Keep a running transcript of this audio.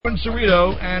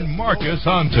Cerrito and Marcus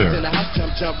Hunter.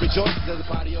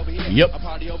 Yep.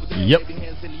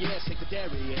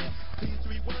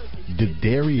 The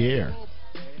derriere.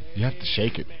 You have to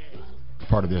shake it.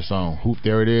 Part of their song. Hoop,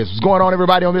 there it is. What's going on,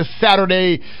 everybody, on this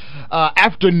Saturday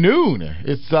afternoon?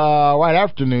 It's right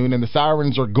afternoon, and the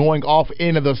sirens are going off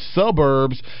into the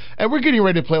suburbs, and we're getting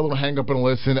ready to play a little hang up and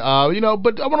listen. But I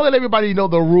want to let everybody know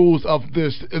the rules of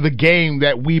the game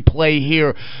that we play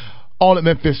here on the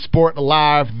Memphis Sport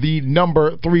Live, the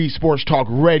number 3 sports talk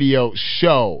radio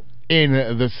show in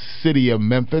the city of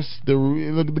Memphis.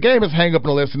 The game is hang up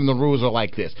and listen, and the rules are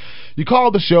like this. You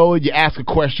call the show, you ask a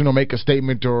question or make a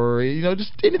statement or,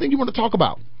 just anything you want to talk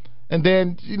about. And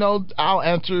then, I'll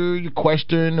answer your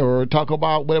question or talk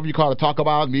about whatever you call it. Talk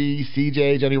about me,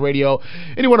 CJ, Johnny Radio,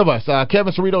 any one of us.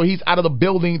 Kevin Cerrito, he's out of the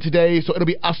building today, so it'll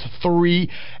be us 3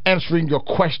 answering your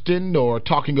question or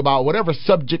talking about whatever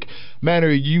subject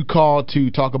matter you call to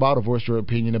talk about or voice your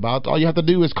opinion about. All you have to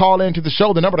do is call into the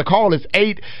show. The number to call is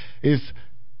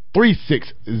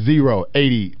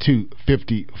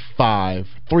 360-8255.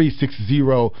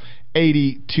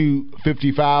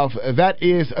 360-8255. That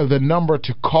is the number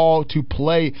to call to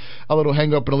play a little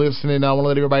Hang Up and Listen. And I want to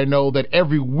let everybody know that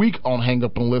every week on Hang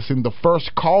Up and Listen, the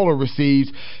first caller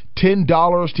receives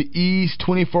 $10 to Ease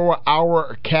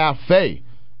 24-Hour Cafe.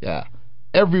 Yeah,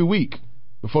 every week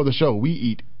before the show, we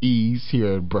eat Ease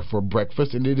here for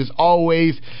breakfast, and it is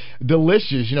always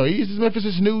delicious. Ease is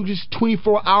Memphis' new just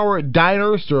 24-hour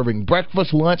diner serving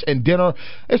breakfast, lunch, and dinner.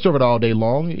 They serve it all day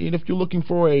long. And if you're looking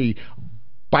for a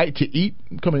bite to eat,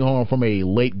 coming home from a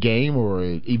late game or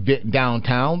an event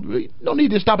downtown, you don't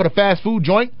need to stop at a fast food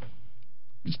joint.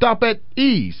 Stop at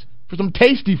Ease for some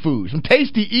tasty food, some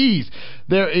tasty Ease.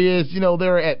 There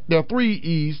are 3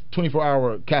 Ease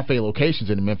 24-hour cafe locations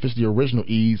in Memphis. The original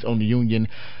Ease on the Union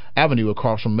Avenue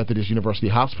across from Methodist University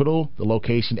Hospital, the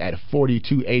location at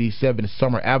 4287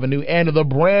 Summer Avenue, and the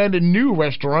brand new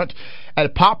restaurant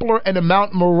at Poplar and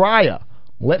Mount Moriah.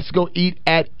 Let's go eat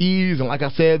at Ease. And like I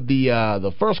said,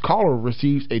 the first caller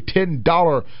receives a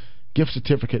 $10 gift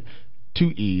certificate to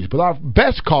Ease. But our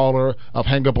best caller of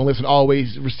Hang Up and Listen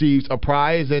always receives a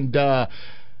prize. And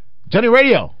Johnny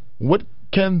Radio, what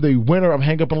can the winner of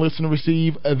Hang Up and Listen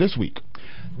receive this week?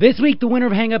 This week, the winner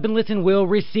of Hang Up and Listen will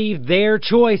receive their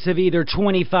choice of either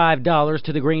 $25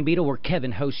 to the Green Beetle, where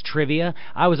Kevin hosts trivia.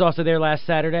 I was also there last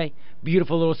Saturday.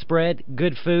 Beautiful little spread,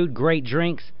 good food, great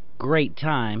drinks, great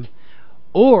time.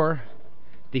 Or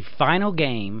the final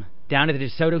game down at the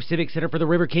DeSoto Civic Center for the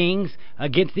River Kings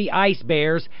against the Ice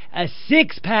Bears, a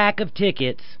 6-pack of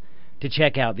tickets to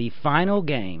check out the final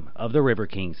game of the River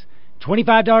Kings.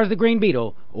 $25 the Green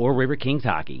Beetle or River Kings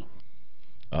hockey.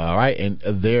 All right, and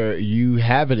there you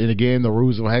have it. And again, the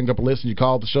rules will Hang Up and Listen. You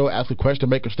call the show, ask a question,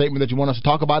 make a statement that you want us to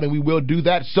talk about, and we will do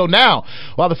that. So now,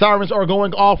 while the sirens are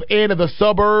going off into the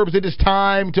suburbs, it is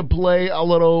time to play a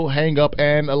little Hang Up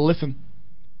and Listen.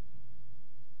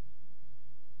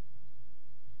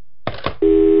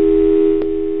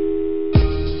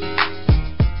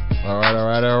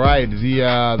 All right.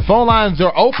 The phone lines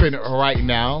are open right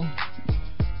now.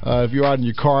 If you're out in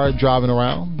your car driving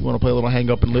around, you want to play a little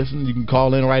Hang Up and Listen, you can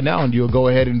call in right now, and you'll go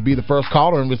ahead and be the first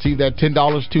caller and receive that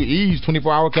 $10 to Ease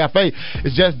 24-Hour Cafe.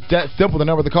 It's just that simple. The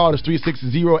number to call is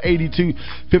 360-8255,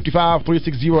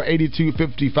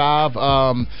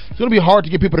 360-8255. It's going to be hard to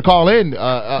get people to call in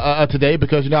today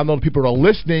because I know people are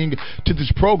listening to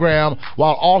this program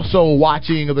while also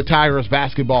watching the Tigers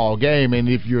basketball game. And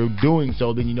if you're doing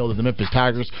so, then you know that the Memphis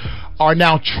Tigers are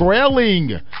now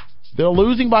trailing. They're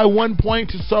losing by 1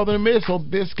 point to Southern Miss, so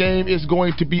this game is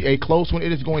going to be a close one.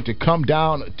 It is going to come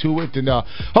down to it, and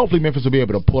hopefully Memphis will be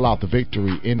able to pull out the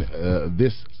victory in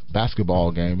this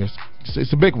basketball game.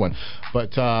 It's a big one, but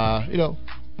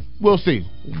we'll see.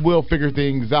 We'll figure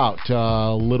things out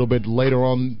a little bit later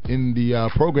on in the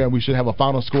program. We should have a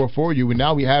final score for you, and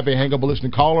now we have a Hang Up and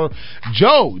Listen caller,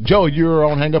 Joe. Joe, you're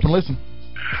on Hang Up and Listen.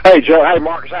 Hey, Joe. Hey,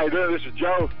 Marcus. How you doing? This is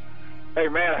Joe. Hey,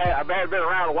 man, I've been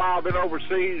around a while. I've been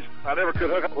overseas. I never could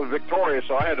hook up with Victoria,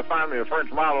 so I had to find me a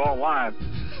French model online.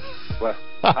 But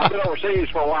I've been overseas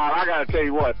for a while. I got to tell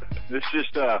you what, it's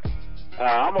just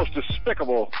almost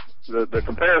despicable, the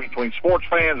comparison between sports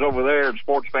fans over there and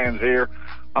sports fans here.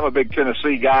 I'm a big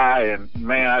Tennessee guy, and,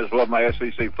 man, I just love my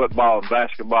SEC football and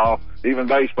basketball, even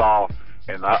baseball.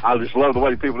 And I just love the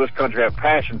way people in this country have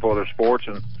passion for their sports.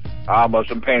 And I almost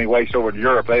am panty waist over to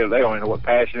Europe. They don't even know what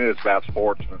passion is about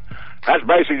sports. And that's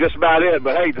basically just about it.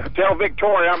 But, hey, tell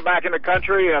Victoria I'm back in the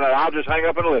country, and I'll just hang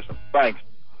up and listen. Thanks.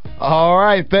 All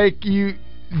right. Thank you,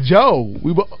 Joe,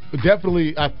 we will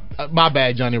definitely. My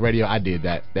bad, Johnny Radio. I did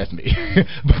that. That's me.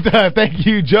 But thank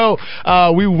you, Joe.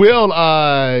 We will.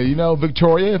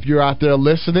 Victoria, if you're out there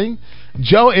listening,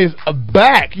 Joe is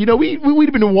back.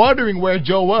 We'd been wondering where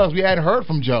Joe was. We hadn't heard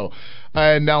from Joe.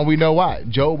 And now we know why.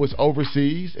 Joe was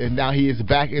overseas, and now he is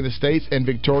back in the States. And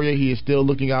Victoria, he is still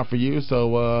looking out for you.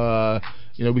 So,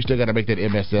 we still got to make that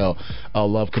MSL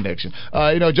love connection.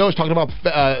 Joe's talking about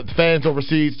fans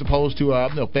overseas as opposed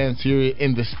to fans here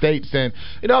in the States. And,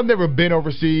 I've never been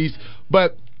overseas,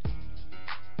 but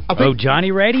I think...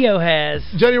 Johnny Radio has.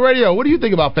 Johnny Radio, what do you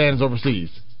think about fans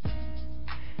overseas?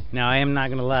 Now, I am not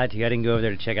going to lie to you. I didn't go over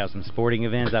there to check out some sporting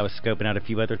events. I was scoping out a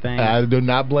few other things. I do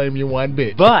not blame you one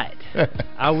bit. But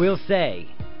I will say,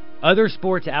 other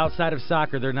sports outside of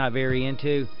soccer they're not very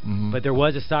into. Mm-hmm. But there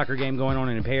was a soccer game going on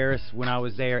in Paris when I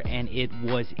was there, and it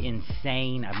was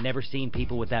insane. I've never seen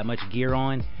people with that much gear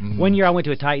on. Mm-hmm. One year I went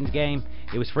to a Titans game.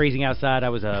 It was freezing outside. I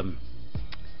was a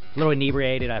little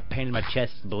inebriated. I painted my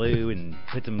chest blue and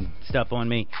put some stuff on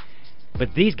me.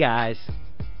 But these guys...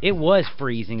 It was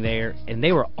freezing there, and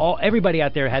everybody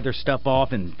out there had their stuff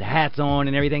off and hats on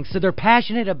and everything. So they're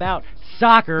passionate about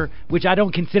soccer, which I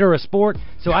don't consider a sport,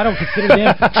 so I don't consider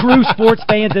them true sports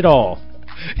fans at all.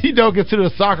 You don't consider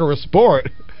soccer a sport?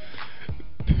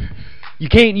 You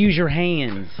can't use your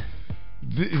hands.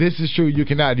 This is true. You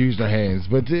cannot use your hands.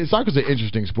 But soccer's an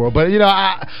interesting sport. But,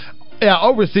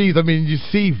 overseas, you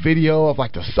see video of,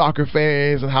 the soccer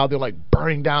fans and how they're,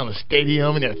 burning down the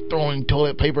stadium and they're throwing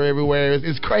toilet paper everywhere.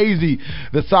 It's crazy,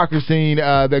 the soccer scene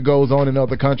that goes on in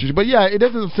other countries. But, yeah, it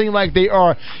doesn't seem like they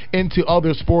are into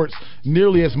other sports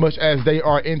nearly as much as they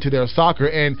are into their soccer.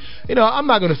 And, I'm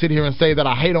not going to sit here and say that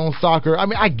I hate on soccer.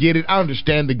 I get it. I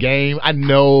understand the game. I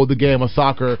know the game of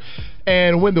soccer.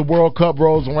 And when the World Cup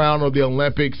rolls around or the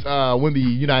Olympics, when the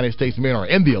United States men are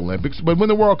in the Olympics, but when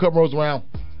the World Cup rolls around,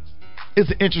 it's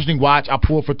an interesting watch. I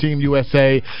pull for Team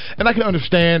USA, and I can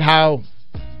understand how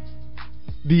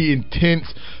the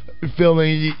intense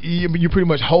feeling, you're pretty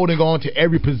much holding on to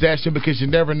every possession because you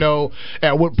never know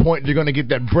at what point you're going to get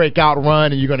that breakout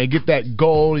run and you're going to get that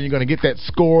goal and you're going to get that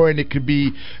score, and it could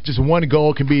be just one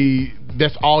goal can be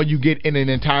that's all you get in an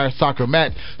entire soccer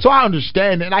match. So I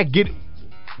understand and I get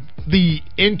the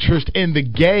interest in the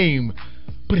game,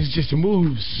 but it just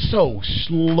moves so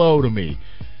slow to me.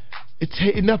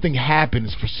 Nothing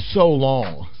happens for so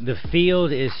long. The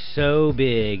field is so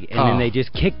big, and then they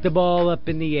just kick the ball up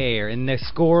in the air, and the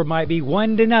score might be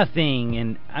 1-0,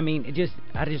 and I just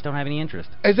don't have any interest.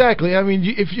 Exactly.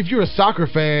 If you're a soccer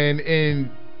fan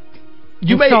and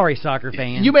soccer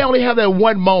fan. You may only have that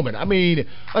one moment.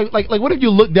 Like what if you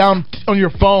look down on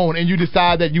your phone and you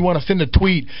decide that you want to send a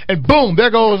tweet, and boom, there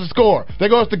goes the score. There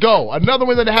goes the goal. Another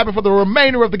one that happened for the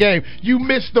remainder of the game. You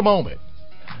missed the moment.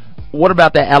 What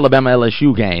about that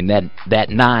Alabama-LSU game, that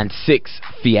 9-6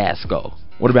 fiasco?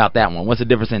 What about that one? What's the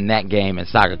difference in that game and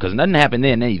soccer? Because nothing happened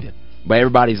then either. But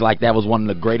everybody's like, that was one of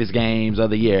the greatest games of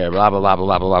the year, blah, blah, blah,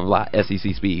 blah, blah, blah, blah,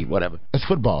 SEC speed, whatever. It's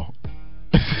football.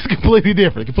 It's completely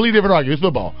different. Completely different argument. It's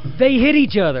football. They hit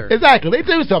each other. Exactly. They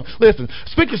do stuff. Listen,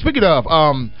 speaking of,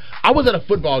 I was at a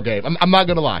football game. I'm not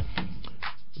going to lie.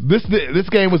 This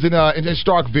game was in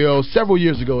Starkville several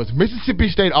years ago. It's Mississippi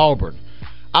State Auburn.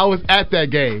 I was at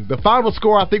that game. The final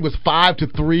score, I think, was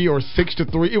 5-3 or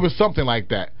 6-3. It was something like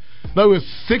that. No, it was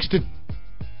 6-2.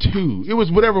 It was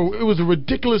whatever. It was a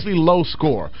ridiculously low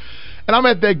score. And I'm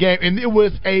at that game, and it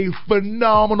was a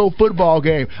phenomenal football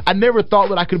game. I never thought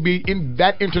that I could be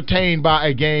that entertained by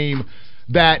a game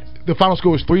that the final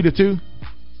score was 3-2.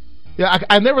 Yeah,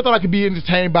 I never thought I could be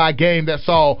entertained by a game that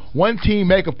saw one team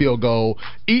make a field goal,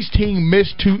 each team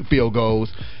missed 2 field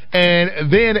goals, and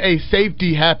then a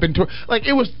safety happened.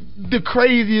 It was the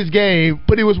craziest game,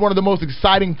 but it was one of the most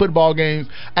exciting football games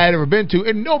I had ever been to,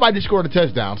 and nobody scored a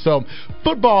touchdown. So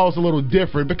football is a little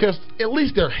different because at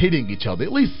least they're hitting each other.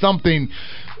 At least something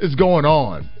is going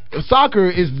on. Soccer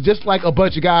is just like a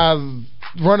bunch of guys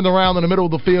running around in the middle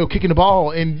of the field kicking the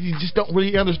ball, and you just don't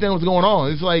really understand what's going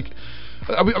on. It's like,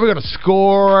 are we going to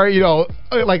score?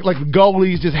 Like the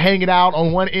goalie's just hanging out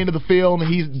on one end of the field,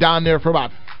 and he's down there for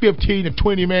about 15 to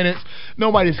 20 minutes.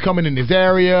 Nobody's coming in his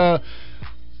area.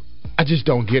 I just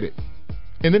don't get it.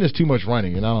 And then there's too much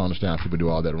running, and I don't understand how people do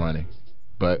all that running.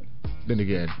 But then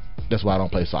again, that's why I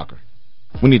don't play soccer.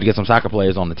 We need to get some soccer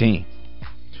players on the team.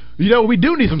 We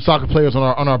do need some soccer players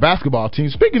on our basketball team.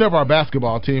 Speaking of our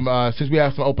basketball team, since we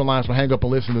have some open lines for Hang Up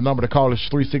and Listen, the number to call is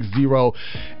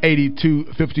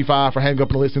 360-8255 for Hang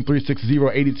Up and Listen,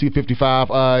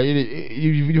 360-8255.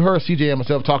 You heard CJ and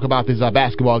myself talk about this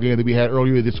basketball game that we had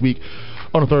earlier this week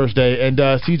on a Thursday. And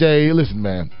CJ, listen,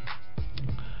 man,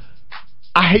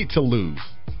 I hate to lose.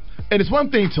 And it's one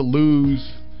thing to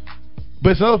lose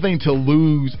But it's another thing to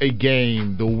lose a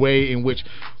game the way in which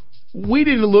we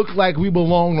didn't look like we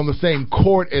belonged on the same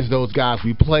court as those guys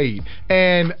we played.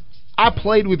 And I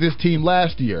played with this team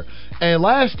last year, and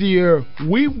last year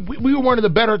we were one of the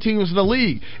better teams in the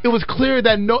league. It was clear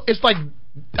that it's like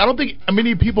I don't think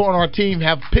many people on our team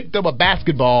have picked up a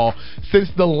basketball since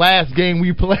the last game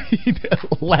we played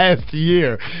last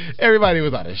year. Everybody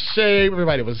was out of shape.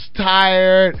 Everybody was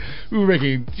tired. We were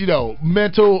making,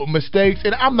 mental mistakes.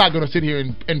 And I'm not going to sit here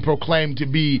and proclaim to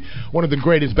be one of the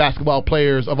greatest basketball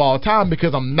players of all time,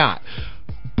 because I'm not.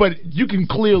 But you can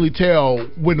clearly tell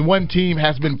when one team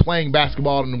has been playing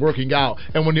basketball and working out,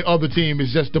 and when the other team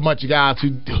is just a bunch of guys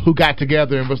who got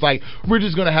together and was like, we're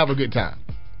just going to have a good time.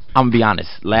 I'm going to be honest.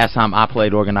 Last time I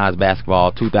played organized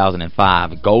basketball,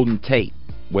 2005, Golden Tate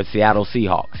with Seattle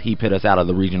Seahawks. He put us out of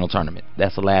the regional tournament.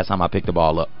 That's the last time I picked the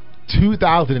ball up.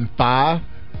 2005?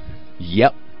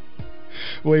 Yep.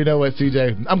 Well, you know what,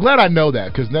 CJ? I'm glad I know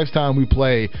that, because next time we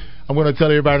play, I'm going to tell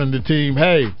everybody on the team,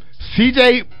 hey,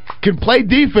 CJ can play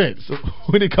defense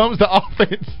when it comes to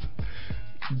offense.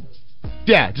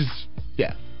 Yeah.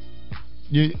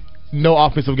 No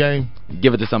offensive game?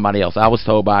 Give it to somebody else. I was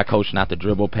told by a coach not to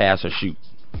dribble, pass, or shoot.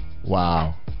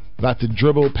 Wow. Not to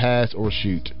dribble, pass, or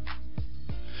shoot.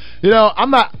 I'm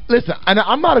not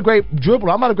a great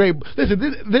dribbler.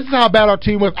 This is how bad our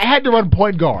team was. I had to run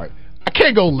point guard. I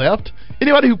can't go left.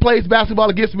 Anybody who plays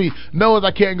basketball against me knows I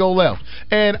can't go left.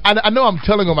 And I know I'm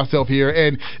telling on myself here.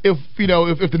 And if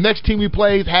the next team we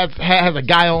play has a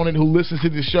guy on it who listens to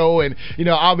the show, and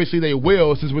obviously they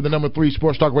will, since we're the number 3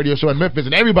 sports talk radio show in Memphis,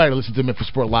 and everybody listens to Memphis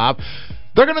Sport Live,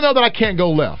 they're gonna know that I can't go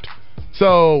left.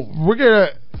 So we're gonna.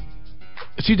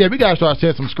 CJ, we gotta start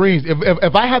setting some screens.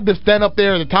 If I have to stand up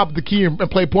there at the top of the key and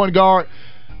play point guard,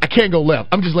 I can't go left.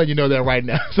 I'm just letting you know that right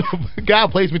now. So if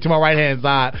God plays me to my right-hand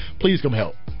side, please come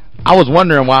help. I was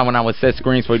wondering why when I would set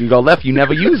screens for you to go left, you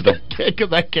never used them.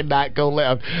 Because I cannot go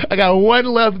left. I got one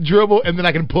left dribble, and then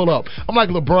I can pull up. I'm like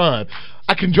LeBron.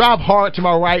 I can drive hard to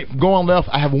my right, go on left.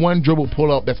 I have one dribble,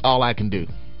 pull up. That's all I can do.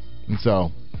 And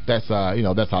so that's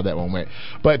that's how that one went.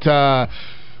 But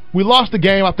we lost the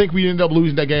game. I think we ended up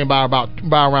losing that game by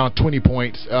around 20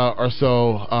 points or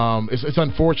so. It's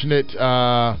unfortunate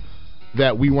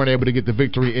that we weren't able to get the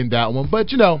victory in that one.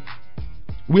 But,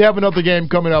 we have another game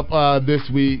coming up this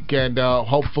week, and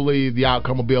hopefully the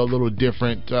outcome will be a little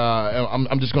different.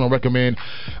 I'm just going to recommend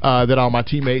that all my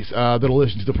teammates that are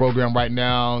listening to the program right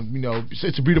now,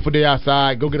 it's a beautiful day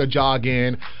outside. Go get a jog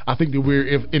in. I think that we're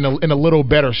in a little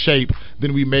better shape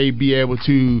than we may be able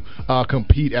to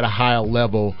compete at a higher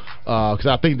level, because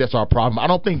I think that's our problem. I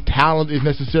don't think talent is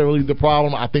necessarily the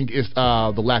problem. I think it's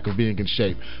the lack of being in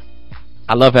shape.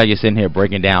 I love how you're sitting here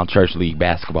breaking down church league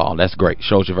basketball. That's great.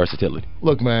 Shows your versatility.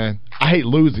 Look, man, I hate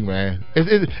losing, man.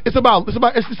 It's about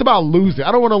losing.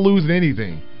 I don't want to lose in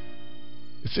anything.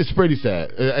 It's pretty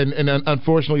sad, and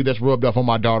unfortunately, that's rubbed off on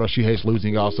my daughter. She hates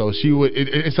losing also. She would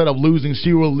instead of losing,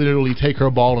 she would literally take her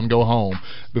ball and go home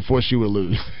before she would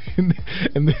lose.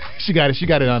 and she got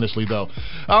it honestly though.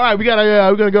 All right, we're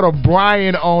gonna go to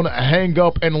Brian on Hang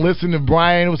Up and Listen. To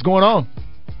Brian, what's going on?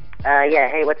 Yeah,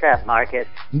 hey, what's up, Marcus?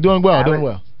 I'm doing well,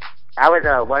 I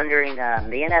was wondering,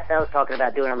 the NFL is talking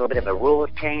about doing a little bit of a rules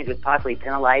change with possibly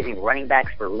penalizing running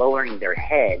backs for lowering their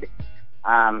head.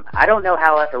 I don't know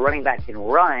how else a running back can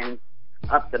run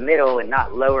up the middle and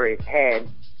not lower his head.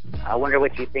 I wonder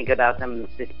what you think about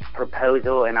this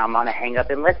proposal, and I'm going to hang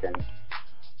up and listen.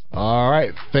 All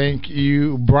right, thank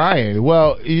you, Brian.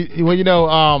 Well,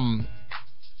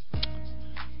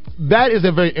 that is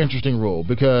a very interesting rule,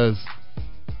 because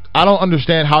I don't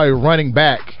understand how a running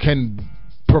back can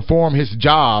perform his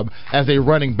job as a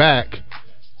running back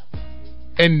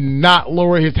and not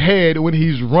lower his head when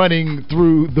he's running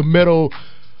through the middle.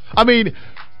 I mean,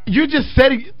 you're just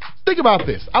setting. Think about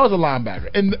this. I was a linebacker,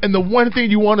 and the one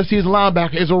thing you want to see as a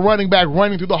linebacker is a running back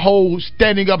running through the hole,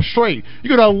 standing up straight.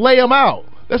 You're gonna lay him out.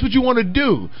 That's what you want to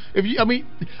do.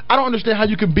 I don't understand how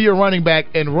you can be a running back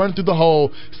and run through the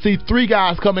hole, see 3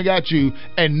 guys coming at you,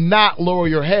 and not lower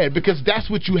your head, because that's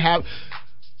what you have.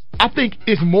 I think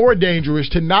it's more dangerous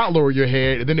to not lower your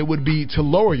head than it would be to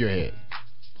lower your head.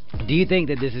 Do you think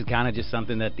that this is kind of just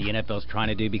something that the NFL is trying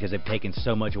to do because they've taken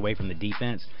so much away from the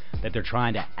defense, that they're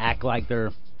trying to act like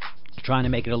they're trying to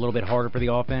make it a little bit harder for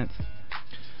the offense?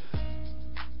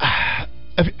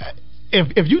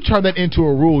 If you turn that into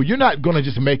a rule, you're not going to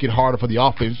just make it harder for the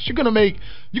offense. You're going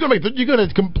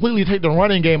to completely take the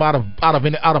running game out of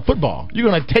football. You're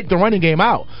going to take the running game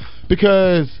out,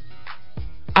 because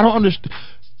I don't understand.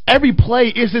 every play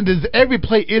isn't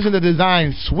a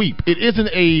design sweep. It isn't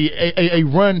a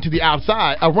run to the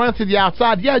outside. A run to the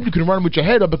outside, yeah, you can run with your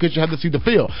head up because you have to see the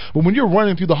field. But when you're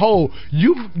running through the hole,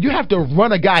 you have to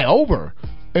run a guy over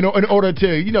in order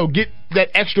to get that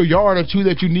extra yard or two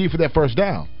that you need for that first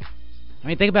down. I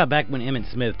mean, think about back when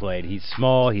Emmitt Smith played. He's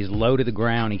small, he's low to the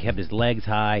ground, he kept his legs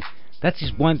high. That's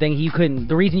just one thing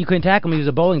the reason you couldn't tackle him, he was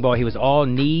a bowling ball. He was all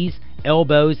knees,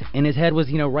 elbows, and his head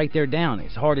was, right there down.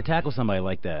 It's hard to tackle somebody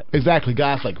like that. Exactly.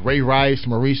 Guys like Ray Rice,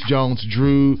 Maurice Jones,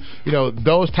 Drew,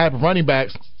 those type of running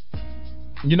backs,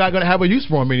 you're not going to have a use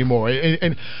for them anymore.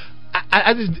 And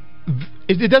I just,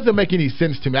 it doesn't make any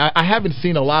sense to me. I haven't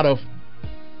seen a lot of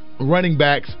running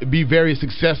backs be very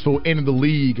successful in the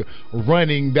league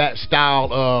running that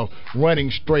style of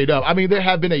running straight up. I mean, there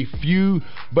have been a few,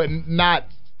 but not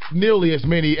nearly as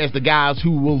many as the guys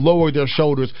who will lower their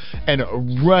shoulders and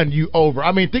run you over.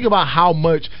 I mean, think about how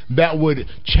much that would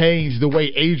change the way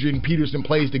Adrian Peterson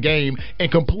plays the game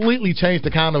and completely change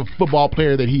the kind of football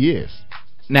player that he is.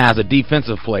 Now, as a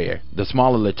defensive player, the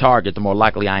smaller the target, the more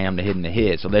likely I am to hit in the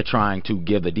head. So they're trying to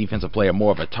give the defensive player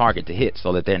more of a target to hit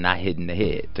so that they're not hitting the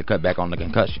head to cut back on the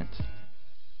concussions.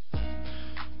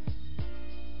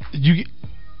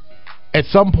 At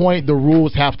some point, the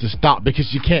rules have to stop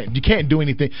because you can't do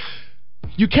anything.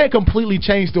 You can't completely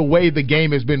change the way the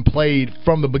game has been played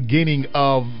from the beginning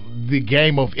of the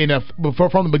game of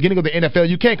from the beginning of the NFL.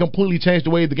 You can't completely change the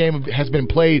way the game has been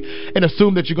played and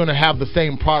assume that you're going to have the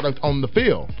same product on the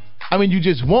field. I mean, you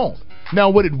just won't. Now,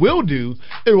 what it will do,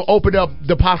 it will open up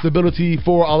the possibility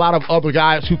for a lot of other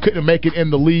guys who couldn't make it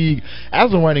in the league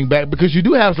as a running back, because you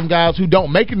do have some guys who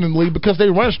don't make it in the league because they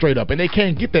run straight up and they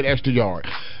can't get that extra yard.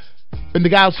 And the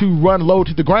guys who run low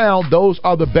to the ground, those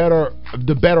are the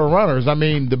better runners. I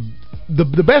mean,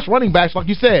 the best running backs, like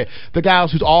you said, the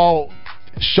guys who's all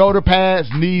shoulder pads,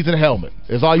 knees, and helmet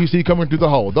is all you see coming through the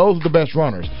hole. Those are the best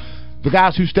runners. The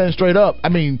guys who stand straight up, I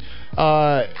mean,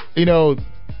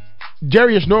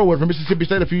 Jarius Norwood from Mississippi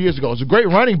State a few years ago was a great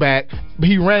running back, but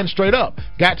he ran straight up.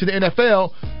 Got to the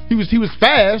NFL, he was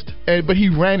fast, but he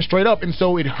ran straight up, and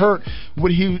so it hurt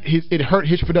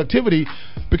his productivity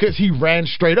because he ran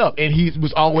straight up, and he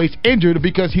was always injured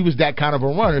because he was that kind of a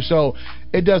runner. So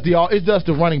it does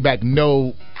the running back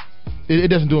it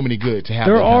doesn't do him any good to have.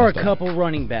 There that are kind of a couple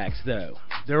running backs though.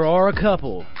 There are a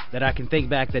couple that I can think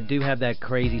back that do have that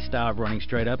crazy style of running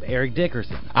straight up. Eric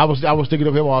Dickerson. I was thinking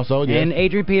of him also. Yes. And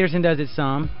Adrian Peterson does it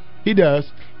some. He does.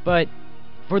 But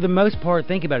for the most part,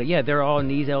 think about it. Yeah, they're all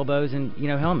knees, elbows, and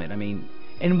helmet. I mean,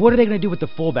 and what are they going to do with the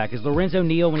fullback? Is Lorenzo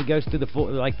Neal, when he goes through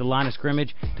the line of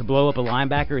scrimmage to blow up a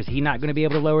linebacker, is he not going to be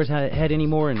able to lower his head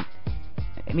anymore? And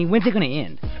I mean, when's it going to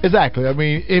end? Exactly. I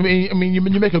mean,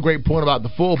 you make a great point about the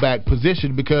fullback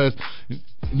position, because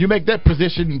you make that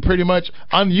position pretty much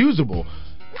unusable.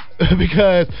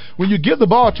 Because when you give the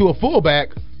ball to a fullback,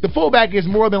 the fullback is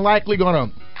more than likely going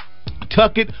to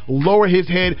tuck it, lower his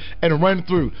head, and run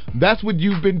through. That's what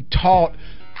you've been taught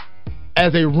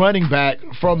as a running back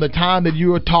from the time that you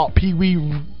were taught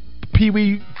playing Pee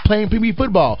Wee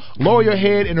football. Lower your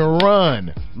head and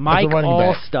run. Mike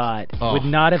Allstott would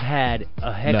not have had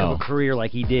a heck of a career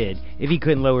like he did if he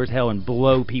couldn't lower his head and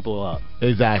blow people up.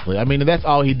 Exactly. I mean, that's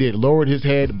all he did. Lowered his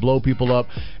head, blow people up.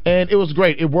 And it was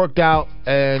great. It worked out.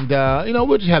 And,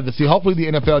 we'll just have to see. Hopefully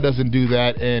the NFL doesn't do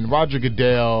that. And Roger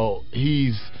Goodell,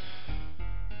 he's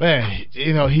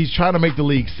trying to make the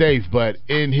league safe, but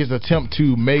in his attempt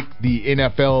to make the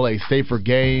NFL a safer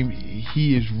game,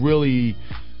 he is really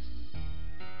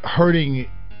hurting.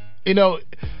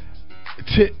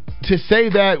 To say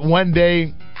that one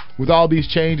day with all these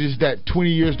changes that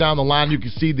 20 years down the line you can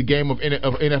see the game of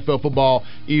NFL football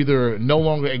either no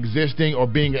longer existing or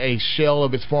being a shell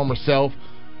of its former self,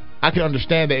 I can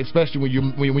understand that, especially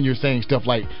when you're saying stuff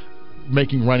like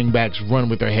making running backs run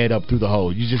with their head up through the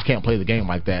hole. You just can't play the game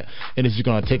like that, and it's just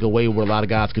going to take away what a lot of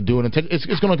guys could do, and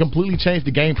it's going to completely change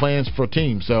the game plans for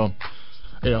teams. So,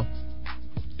 there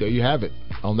you have it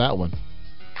on that one.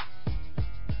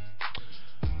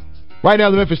 Right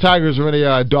now, the Memphis Tigers are in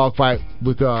a dogfight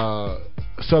with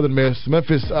Southern Miss.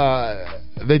 Memphis,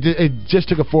 it just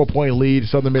took a 4-point lead.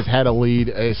 Southern Miss had a lead.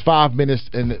 It's 5 minutes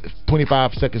and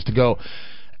 25 seconds to go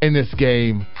in this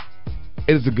game.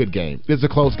 It is a good game. It's a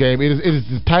close game. It is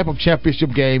the type of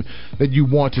championship game that you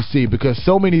want to see, because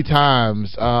so many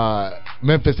times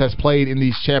Memphis has played in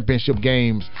these championship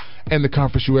games in the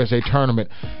Conference USA tournament,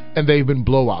 and they've been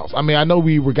blowouts. I mean, I know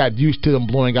we got used to them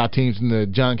blowing out teams in the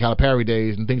John Calipari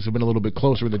days, and things have been a little bit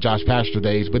closer in the Josh Pastner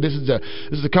days. But this is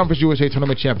a Conference USA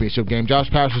Tournament Championship game. Josh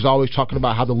Pastner's always talking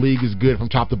about how the league is good from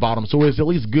top to bottom. So it's at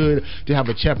least good to have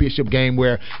a championship game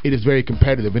where it is very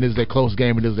competitive. It is a close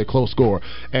game. It is a close score.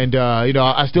 And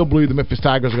I still believe the Memphis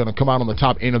Tigers are going to come out on the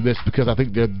top end of this because I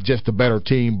think they're just a better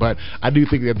team. But I do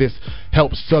think that this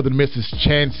helps Southern Miss's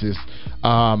chances.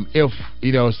 If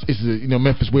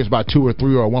Memphis wins by 2 or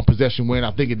 3 or a 1-possession win,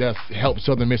 I think it does help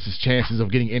Southern Miss's chances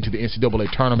of getting into the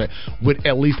NCAA tournament with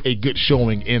at least a good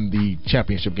showing in the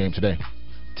championship game today.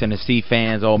 Tennessee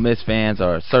fans, Ole Miss fans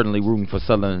are certainly rooting for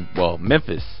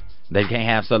Memphis. They can't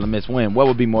have Southern Miss win. What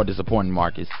would be more disappointing,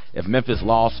 Marcus, if Memphis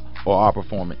lost or our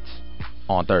performance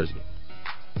on Thursday?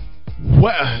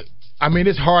 Well, I mean,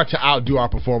 it's hard to outdo our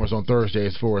performance on Thursday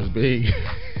as far as being.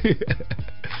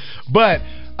 But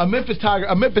a Memphis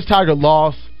Tiger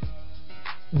loss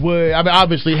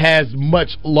obviously has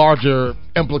much larger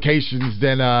implications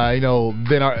than our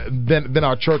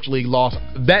church league loss.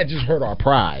 That just hurt our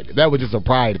pride. That was just a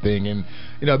pride thing, and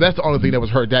that's the only thing that was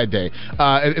hurt that day.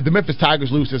 If the Memphis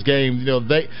Tigers lose this game,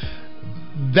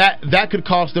 that could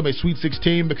cost them a Sweet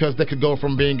 16 because they could go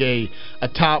from being a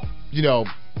top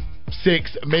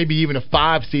 6, maybe even a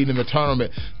 5 seed in the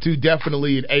tournament to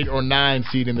definitely an 8 or 9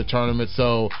 seed in the tournament.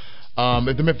 So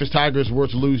if the Memphis Tigers were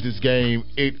to lose this game,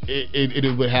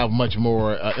 it would have much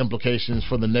more implications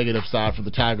for the negative side for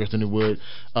the Tigers than it would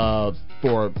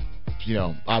for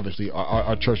obviously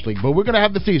our church league. But we're gonna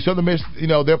have to see. Southern Miss,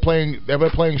 they're playing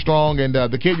strong, and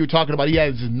the kid you were talking about, he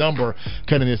has his number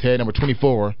cut in his head, number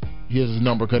 24. He has his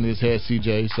number cut in his head,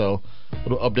 CJ. So a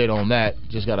little update on that.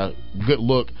 Just got a good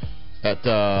look at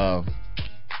the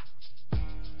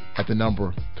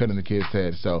number cut in the kid's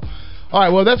head. So. All right,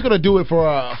 well, that's going to do it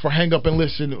for Hang Up and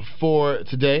Listen for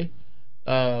today.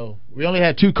 We only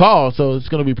had 2 calls, so it's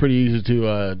going to be pretty easy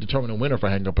to determine a winner for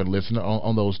Hang Up and Listen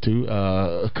on those 2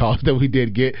 calls that we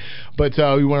did get. But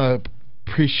we want to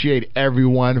appreciate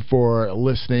everyone for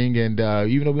listening. And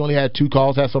even though we only had 2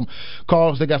 calls, had some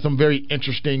calls that got some very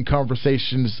interesting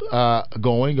conversations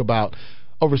going about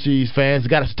overseas fans.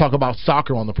 Got us to talk about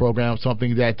soccer on the program,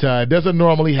 something that doesn't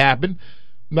normally happen.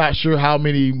 Not sure how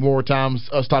many more times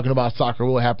us talking about soccer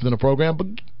will happen in the program, but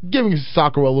giving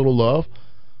soccer a little love.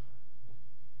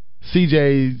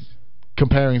 CJ's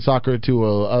comparing soccer to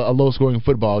a low-scoring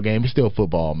football game. It's still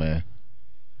football, man.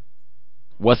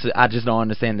 I just don't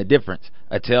understand the difference.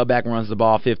 A tailback runs the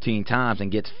ball 15 times and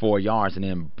gets 4 yards and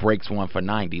then breaks one for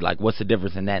 90. Like, what's the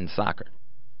difference in that in soccer?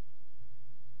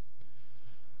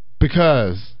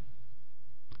 Because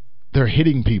they're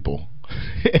hitting people.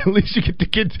 At least you get the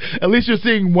kids. At least you're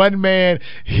seeing one man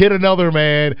hit another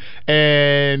man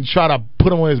and try to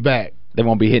put him on his back. They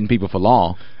won't be hitting people for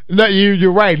long. No,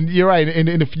 you're right. You're right.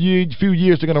 In a few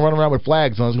years, they're going to run around with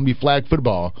flags on. It's going to be flag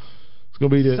football. It's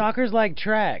going to be soccer's like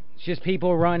track. It's just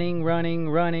people running. Yeah.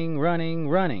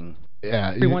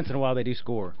 Every once in a while, they do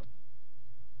score.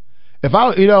 If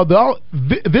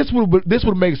this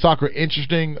would make soccer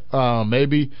interesting.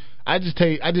 Maybe I just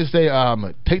say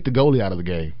take the goalie out of the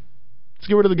game. Let's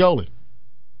get rid of the goalie.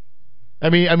 I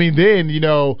mean, then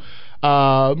a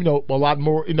lot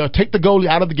more. Take the goalie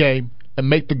out of the game and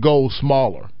make the goal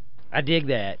smaller. I dig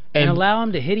that, and allow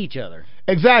them to hit each other.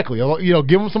 Exactly.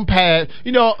 Give them some pads.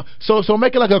 So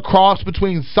make it like a cross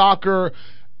between soccer,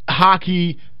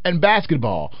 hockey, and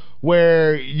basketball,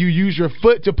 where you use your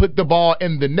foot to put the ball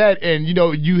in the net, and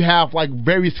you have like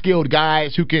very skilled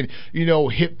guys who can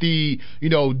hit the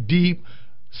deep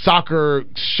soccer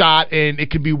shot, and it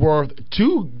could be worth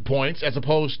 2 points as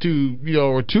opposed to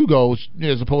or 2 goals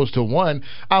as opposed to 1.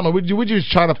 I don't know. We're just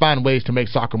trying to find ways to make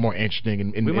soccer more interesting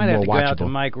and more watchable. We might have to go out to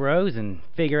Mike Rose and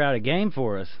figure out a game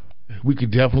for us. We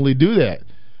could definitely do that.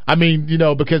 I mean,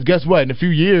 because guess what? In a few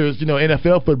years,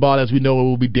 NFL football, as we know, it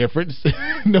will be different.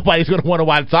 Nobody's going to want to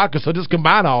watch soccer, so just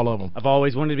combine all of them. I've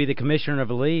always wanted to be the commissioner of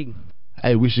a league.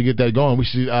 Hey, we should get that going. We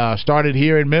should start it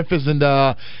here in Memphis, and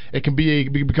it can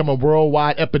become a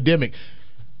worldwide epidemic,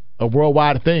 a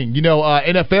worldwide thing.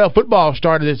 NFL football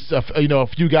started this. A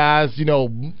few guys,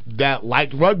 that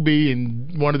liked rugby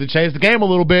and wanted to change the game a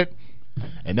little bit,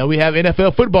 and now we have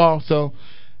NFL football. So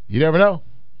you never know.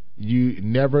 You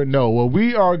never know. Well,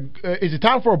 we are. Is it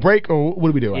time for a break, or what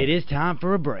do we do? It is time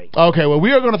for a break. Okay. Well,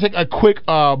 we are going to take a quick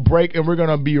break, and we're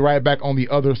going to be right back on the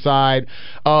other side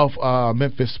of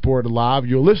Memphis Sport Live.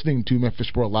 You're listening to Memphis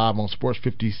Sport Live on Sports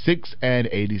 56 and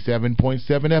 87.7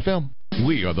 FM.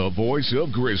 We are the voice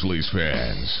of Grizzlies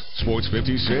fans. Sports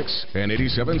 56 and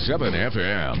 87.7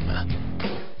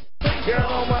 FM. Girl,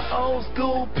 on my old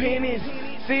school pennies.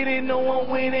 city, no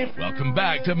one winning. Welcome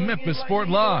back to Memphis Sport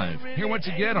Live. Here once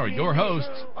again are your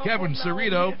hosts, Kevin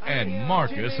Cerrito and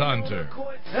Marcus Hunter.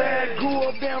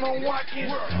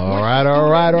 All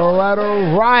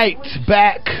right.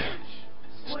 Back.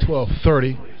 It's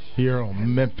 12:30 here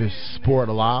on Memphis Sport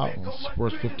Live on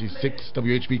Sports 56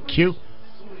 WHBQ.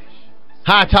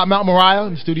 Hi, Top Mount Moriah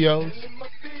in the studios.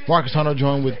 Marcus Hunter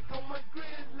joined with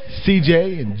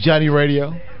CJ and Johnny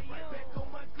Radio.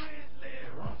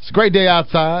 It's a great day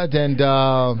outside, and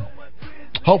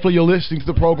hopefully you're listening to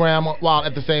the program while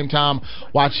at the same time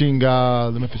watching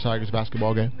the Memphis Tigers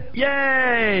basketball game.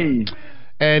 Yay!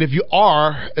 And if you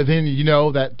are, then you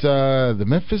know that the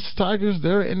Memphis Tigers,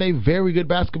 they're in a very good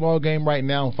basketball game right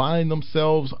now, finding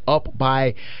themselves up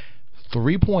by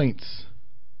 3 points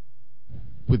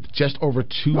with just over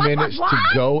 2 minutes to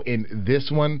go in this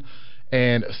one.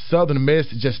 And Southern Miss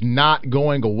just not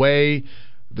going away.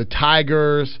 The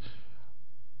Tigers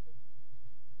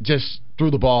just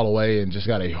threw the ball away and just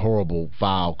got a horrible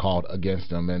foul called against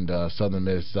them. And Southern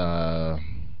Miss,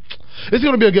 it's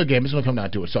going to be a good game. It's going to come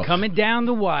down to it. So coming down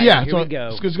the wire. Yeah, Here we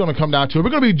go. It's going to come down to it. We're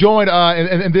going to be joined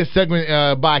in this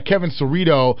segment by Kevin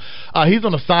Cerrito. He's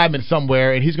on assignment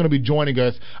somewhere, and he's going to be joining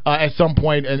us at some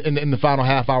point in the final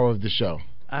half hour of the show.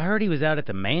 I heard he was out at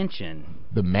the mansion.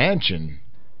 The mansion?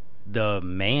 The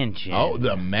mansion. Oh,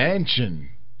 the mansion.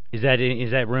 Is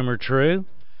that rumor true?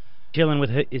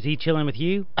 Is he chilling with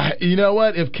you? You know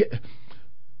what? If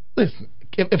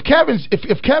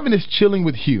Kevin is chilling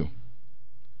with Hugh,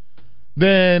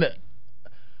 then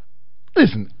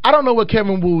listen, I don't know what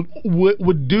Kevin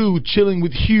would do chilling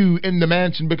with Hugh in the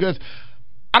mansion, because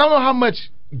I don't know how much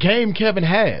game Kevin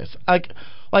has. Like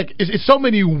it's so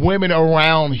many women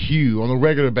around Hugh on a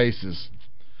regular basis.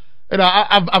 And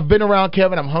I've been around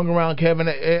Kevin. I've hung around Kevin.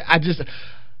 I just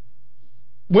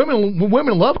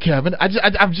women love Kevin.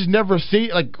 I've just never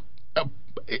seen, like,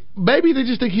 maybe they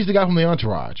just think he's the guy from the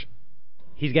Entourage.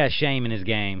 He's got shame in his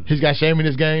game. He's got shame in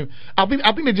his game. I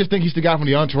think they just think he's the guy from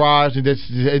the Entourage, and that's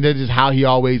just how he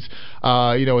always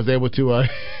is able to.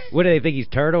 What do they think, he's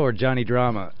Turtle or Johnny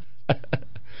Drama?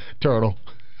 Turtle.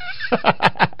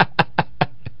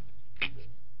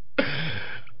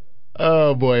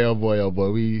 Oh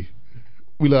boy.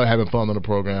 We love having fun on the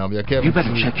program. Yeah, Kevin. You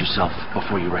better check yourself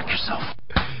before you wreck yourself.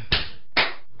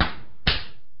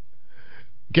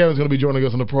 Kevin's going to be joining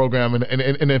us on the program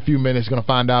in a few minutes. Going to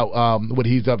find out what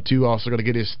he's up to. Also going to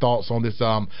get his thoughts on this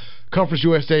Conference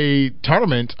USA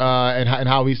tournament and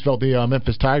how he's felt the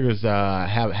Memphis Tigers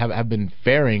have been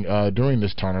faring during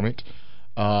this tournament.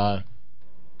 Trying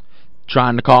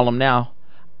to call him now.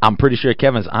 I'm pretty sure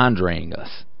Kevin's Andreing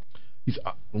us. He's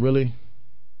really?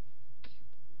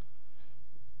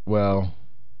 Well,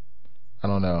 I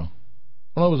don't know.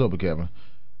 I don't know what's up with Kevin.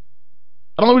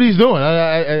 I don't know what he's doing.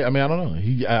 I mean, I don't know.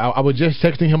 I was just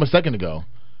texting him a second ago.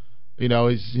 He's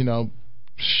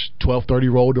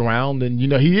 12:30 rolled around, and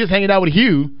he is hanging out with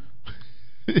Hugh.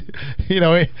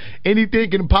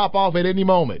 Anything can pop off at any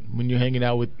moment when you're hanging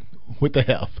out with the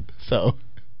health. So.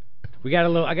 I got a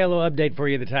little update for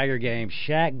you. The Tiger game.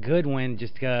 Shaq Goodwin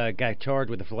just got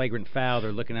charged with a flagrant foul.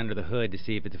 They're looking under the hood to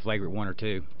see if it's a flagrant 1 or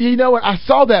 2. You know what? I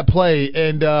saw that play,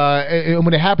 and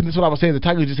when it happened, that's what I was saying. The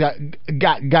Tigers just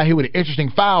got hit with an interesting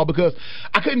foul, because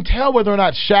I couldn't tell whether or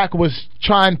not Shaq was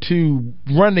trying to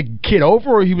run the kid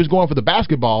over or he was going for the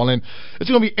basketball. And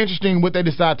it's going to be interesting what they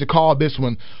decide to call this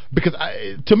one, because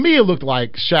to me it looked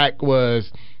like Shaq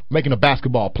was making a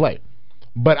basketball play.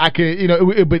 But I could,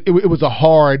 it was a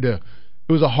hard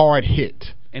hit.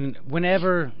 And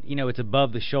whenever it's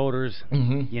above the shoulders,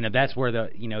 mm-hmm. That's where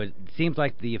it seems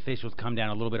like the officials come down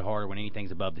a little bit harder when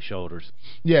anything's above the shoulders.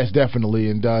 Yes, definitely.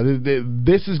 And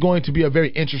this is going to be a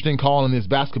very interesting call in this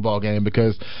basketball game,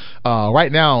 because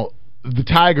right now the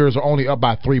Tigers are only up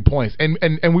by 3 points, and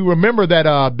we remember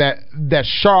that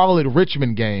Charlotte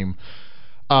Richmond game.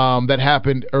 That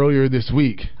happened earlier this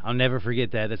week. I'll never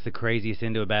forget that. That's the craziest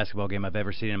end to a basketball game I've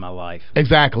ever seen in my life.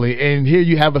 Exactly. And here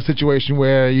you have a situation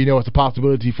where, it's a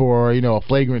possibility for, a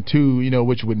flagrant 2,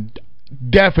 which would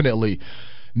definitely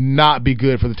not be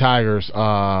good for the Tigers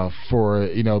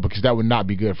because that would not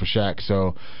be good for Shaq.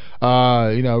 So,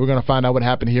 we're going to find out what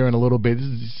happened here in a little bit. This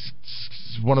is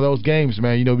one of those games,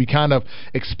 man. We kind of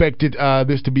expected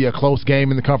this to be a close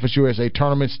game in the Conference USA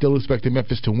tournament. Still expected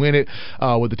Memphis to win it.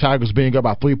 With the Tigers being up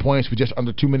by 3 points with just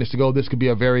under 2 minutes to go, this could be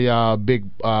a very big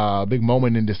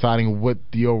moment in deciding what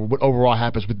overall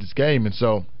happens with this game. And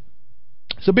so,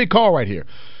 it's a big call right here.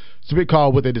 It's a big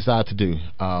call what they decide to do.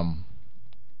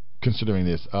 Considering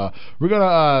this, we're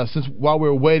gonna since while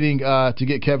we're waiting to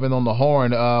get Kevin on the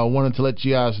horn, wanted to let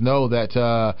you guys know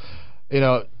that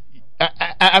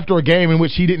after a game in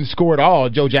which he didn't score at all,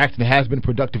 Joe Jackson has been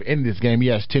productive in this game. He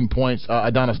has 10 points.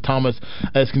 Adonis Thomas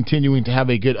is continuing to have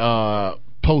a good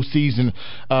postseason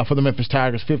for the Memphis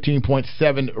Tigers.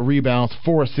 15.7 rebounds,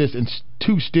 4 assists, and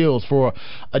 2 steals for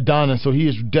Adonis. So he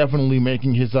is definitely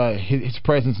making his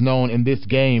presence known in this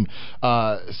game.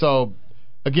 So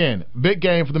again, big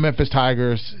game for the Memphis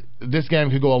Tigers. This game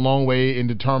could go a long way in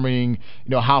determining,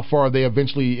 how far they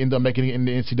eventually end up making it in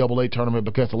the NCAA tournament,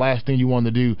 because the last thing you want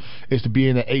to do is to be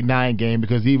in the 8-9 game,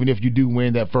 because even if you do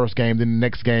win that first game, then the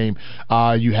next game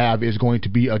you have is going to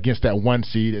be against that 1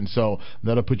 seed, and so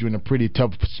that'll put you in a pretty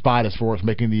tough spot as far as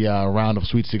making the round of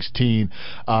Sweet 16.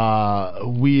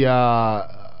 We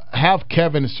have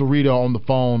Kevin Cerrito on the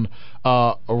phone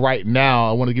right now.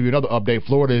 I want to give you another update.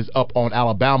 Florida is up on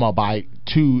Alabama by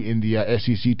 2 in the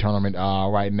SEC tournament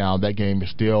right now. That game is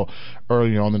still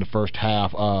early on in the first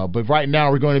half. But right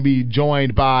now we're going to be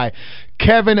joined by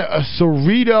Kevin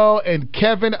Cerrito. And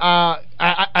Kevin,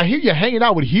 I hear you're hanging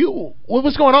out with Hugh.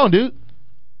 What's going on, dude?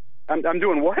 I'm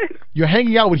doing what? You're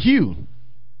hanging out with Hugh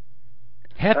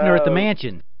Hefner at the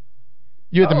mansion.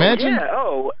 You at the mansion? Yeah.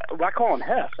 Oh, I call him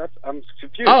Hef. I'm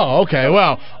confused. Oh, okay.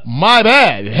 Well, my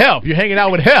bad. Hef. You're hanging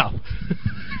out with Hef.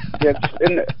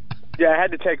 Yeah, I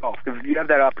had to take off because if you have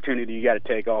that opportunity, you got to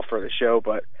take off for the show.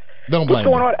 But don't blame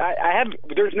what's going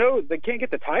me. on? They can't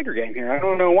get the Tiger game here. I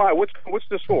don't know why. What's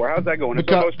this for? How's that going?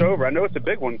 It's almost over. I know it's a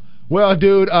big one. Well,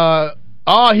 dude,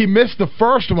 he missed the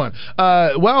first one.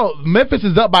 Memphis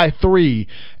is up by 3,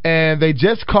 and they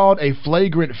just called a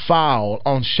flagrant foul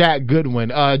on Shaq Goodwin.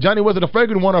 Johnny, was it a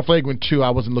flagrant 1 or flagrant 2?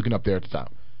 I wasn't looking up there at the time.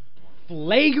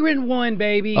 Flagrant 1,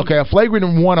 baby. Okay, a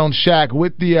flagrant 1 on Shaq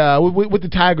with the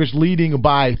Tigers leading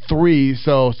by 3.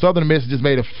 So Southern Miss just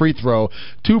made a free throw.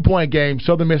 2-point game.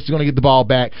 Southern Miss is going to get the ball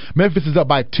back. Memphis is up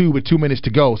by 2 with 2 minutes to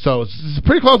go. So it's a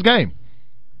pretty close game.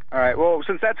 All right. Well,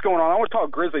 since that's going on, I want to talk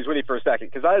Grizzlies with you for a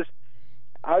second, because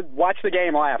I watched the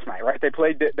game last night. Right, they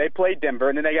played Denver,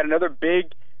 and then they got another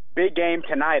big game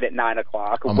tonight at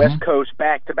 9:00. West Coast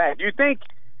back to back. Do you think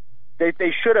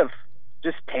they should have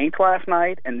just tanked last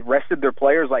night and rested their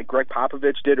players like Greg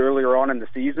Popovich did earlier on in the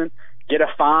season? Get a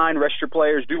fine, rest your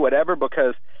players, do whatever,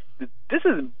 because this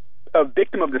is a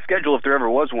victim of the schedule if there ever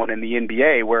was one in the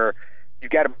NBA, where you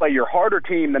got to play your harder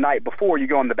team the night before you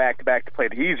go on the back-to-back to play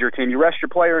the easier team. You rest your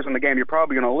players in the game you're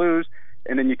probably going to lose,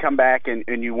 and then you come back and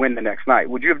you win the next night.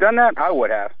 Would you have done that? I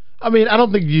would have. I mean, I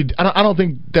don't think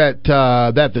that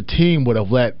that the team would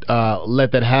have let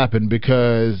that happen,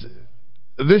 because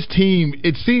this team,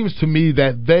 it seems to me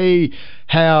that they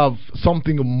have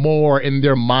something more in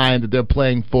their mind that they're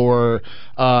playing for,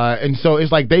 and so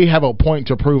it's like they have a point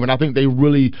to prove, and I think they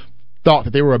really thought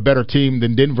that they were a better team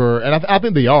than Denver, and I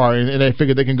think they are, and they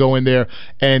figured they can go in there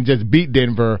and just beat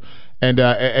Denver and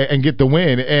get the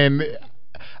win. And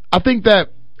I think that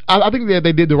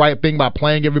they did the right thing by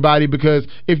playing everybody, because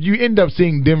if you end up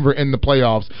seeing Denver in the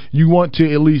playoffs, you want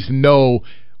to at least know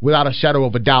without a shadow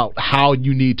of a doubt how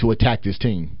you need to attack this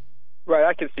team. Right,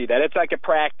 I can see that. It's like a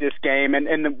practice game,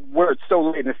 and where it's so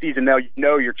late in the season now,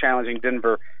 you're challenging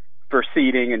Denver for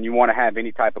seeding, and you want to have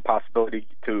any type of possibility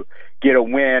to get a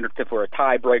win or for a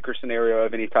tiebreaker scenario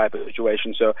of any type of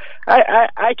situation. So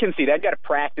I can see that. You got to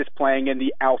practice playing in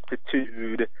the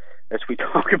altitude, as we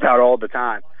talk about all the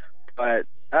time. But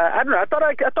I don't know. I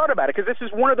thought about it, because this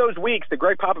is one of those weeks that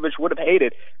Greg Popovich would have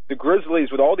hated. The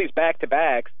Grizzlies with all these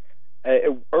back-to-backs.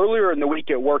 Earlier in the week,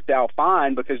 it worked out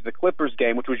fine because the Clippers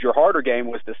game, which was your harder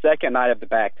game, was the second night of the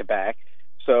back-to-back.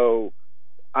 So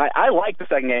I like the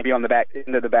second game to be on the back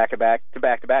into the back-to-back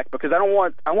because I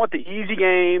want the easy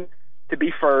game to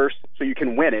be first, so you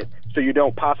can win it, so you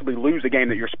don't possibly lose a game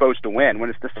that you're supposed to win. When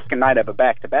it's the second night of a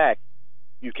back-to-back,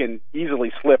 you can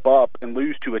easily slip up and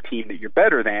lose to a team that you're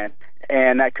better than,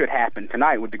 and that could happen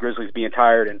tonight with the Grizzlies being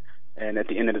tired and at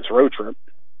the end of this road trip.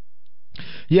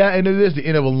 Yeah, and it is the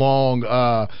end of a long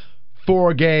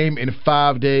 4-game and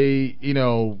 5-day,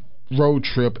 road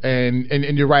trip, and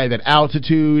you're right, that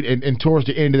altitude and towards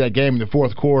the end of that game in the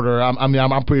fourth quarter,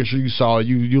 I'm pretty sure you saw,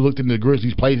 you looked into the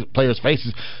Grizzlies players'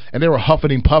 faces, and they were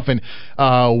huffing and puffing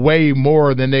way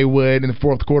more than they would in the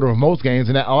fourth quarter of most games,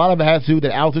 and a lot of it has to do with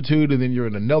that altitude, and then you're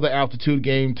in another altitude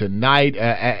game tonight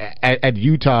at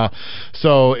Utah,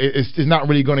 so it's not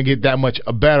really going to get that much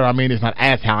better. I mean, it's not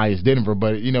as high as Denver,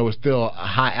 but it's still a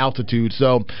high altitude,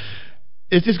 so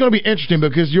it's just going to be interesting,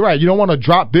 because you're right. You don't want to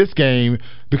drop this game,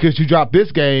 because you drop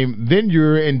this game, then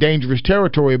you're in dangerous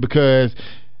territory, because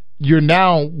you're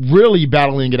now really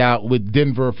battling it out with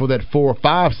Denver for that 4 or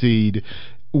 5 seed,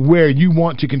 where you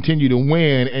want to continue to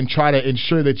win and try to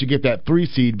ensure that you get that 3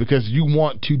 seed, because you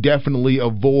want to definitely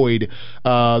avoid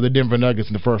the Denver Nuggets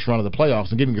in the first round of the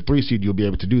playoffs, and getting the 3 seed, you'll be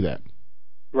able to do that.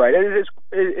 Right.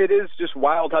 It is just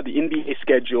wild how the NBA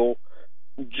schedule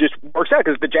just works out,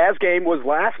 because the Jazz game was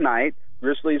last night.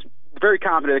 Grizzlies very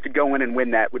confident they could go in and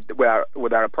win that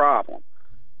without a problem.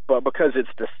 But because it's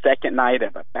the second night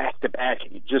of a back-to-back,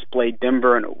 and you just played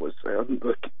Denver, and it was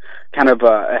kind of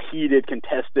a heated,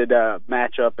 contested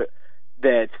matchup,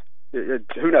 that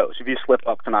who knows if you slip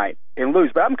up tonight and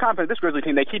lose. But I'm confident this Grizzly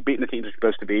team, they keep beating the teams they're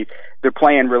supposed to beat. They're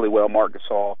playing really well. Marc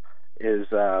Gasol is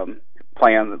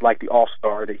playing like the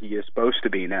all-star that he is supposed to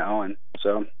be now, and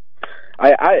so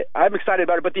I'm excited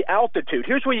about it. But the altitude,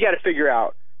 here's what you got to figure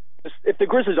out. If the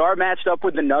Grizzlies are matched up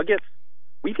with the Nuggets,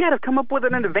 we've got to come up with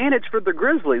an advantage for the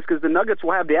Grizzlies, because the Nuggets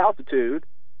will have the altitude.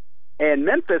 And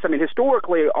Memphis, I mean,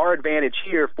 historically, our advantage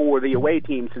here for the away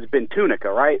teams has been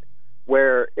Tunica, right?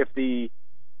 Where if the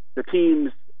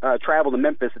teams travel to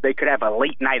Memphis, they could have a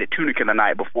late night at Tunica the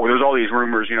night before. There's all these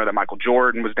rumors, that Michael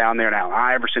Jordan was down there and Allen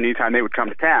Iverson anytime they would come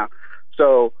to town.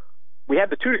 So we have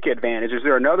the Tunica advantage. Is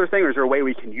there another thing, or is there a way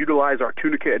we can utilize our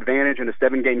Tunica advantage in a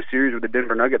 7-game series with the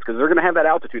Denver Nuggets? Because they're going to have that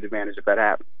altitude advantage if that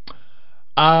happens.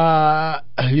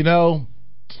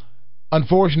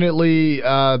 Unfortunately,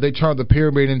 they turned the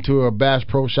Pyramid into a Bass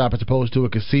Pro Shop as opposed to a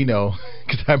casino.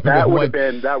 That would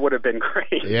have been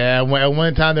great. Yeah, at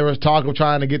one time there was talk of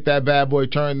trying to get that bad boy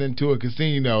turned into a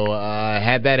casino.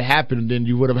 Had that happened, then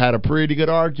you would have had a pretty good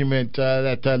argument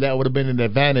that would have been an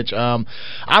advantage. I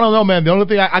don't know, man. The only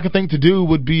thing I could think to do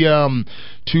would be to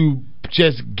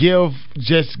just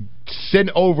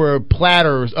send over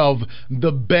platters of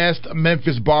the best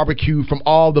Memphis barbecue from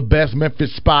all the best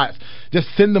Memphis spots. Just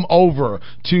send them over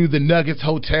to the Nuggets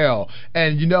hotel,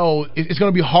 and it's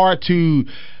going to be hard to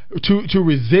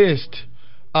resist.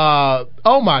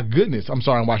 Oh my goodness! I'm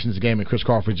sorry, I'm watching this game, and Chris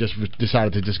Crawford just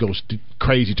decided to just go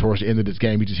crazy towards the end of this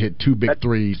game. He just hit 2 big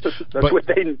threes. That's what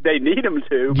they need him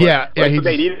to. Yeah, that's what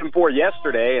they needed him for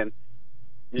yesterday, and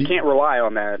you can't rely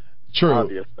on that. True,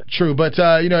 obviously. True. But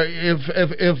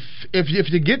if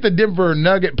you get the Denver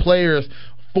Nugget players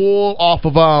full off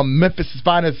of Memphis'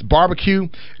 finest barbecue,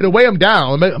 it'll weigh them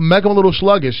down, make them a little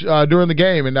sluggish during the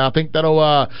game, and I think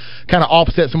that'll kind of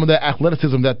offset some of the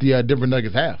athleticism that the Denver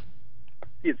Nuggets have.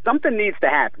 Something needs to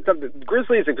happen.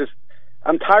 Grizzlies are just.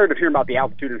 I'm tired of hearing about the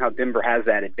altitude and how Denver has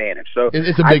that advantage. So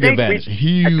it's a big advantage,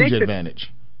 huge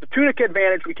advantage. The Tunica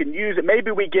advantage, we can use it.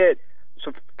 Maybe we get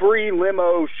some free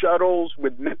limo shuttles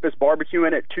with Memphis barbecue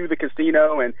in it to the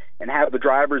casino, and have the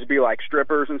drivers be like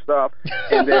strippers and stuff,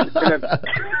 and then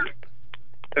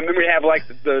we have like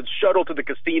the shuttle to the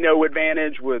casino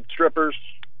advantage with strippers.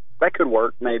 That could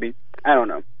work, maybe. I don't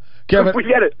know. Kevin, we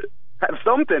got to have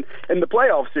something in the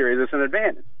playoff series that's an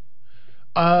advantage.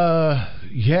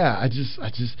 Yeah, I just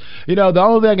the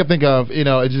only thing I can think of,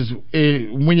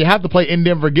 when you have to play in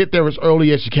Denver, get there as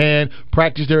early as you can,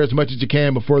 practice there as much as you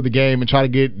can before the game, and try to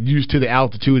get used to the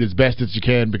altitude as best as you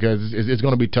can, because it's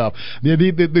going to be tough.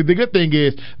 The good thing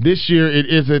is this year it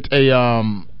isn't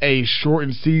a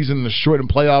shortened season, a shortened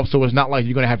playoff, so it's not like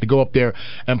you're going to have to go up there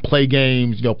and play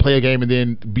games, play a game and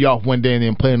then be off one day and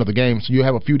then play another game. So you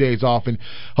have a few days off and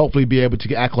hopefully be able to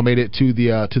get acclimated to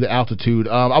the altitude.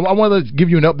 I want to give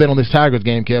you an update on this Tigers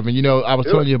game, Kevin. I was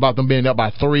telling you about them being up by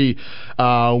 3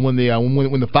 when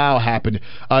the foul happened.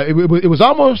 It was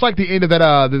almost like the end of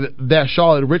that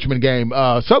Charlotte-Richmond game.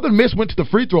 Southern Miss went to the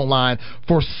free throw line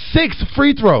for 6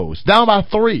 free throws, down by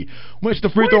 3. Went to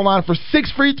the free throw line for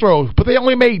 6 free throws, but they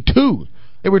only made 2.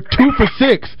 They were 2 for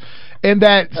 6 in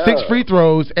that 6 free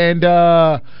throws, and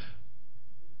well,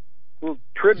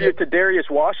 tribute to Darius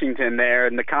Washington there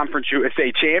in the Conference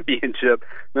USA Championship,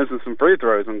 missing some free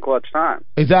throws in clutch time.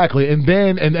 Exactly, and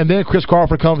then Chris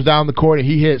Crawford comes down the court and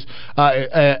he hits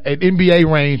an NBA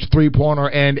range 3-pointer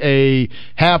and a almost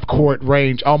half court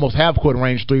range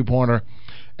 3-pointer,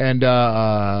 and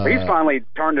he's finally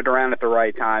turned it around at the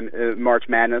right time, March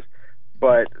Madness.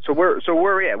 But so where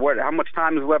are we at? How much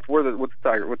time is left? With the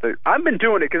Tiger? I've been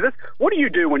doing it because what do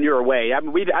you do when you're away? I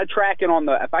track it on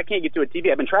if I can't get to a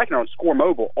TV, I've been tracking it on Score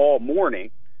Mobile all morning.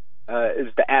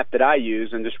 Is the app that I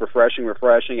use, and just refreshing,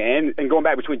 and going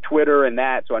back between Twitter and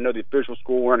that, so I know the official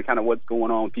score and kind of what's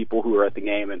going on with people who are at the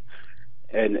game and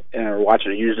are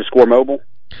watching it. You use the Score Mobile?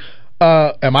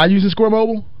 Am I using Score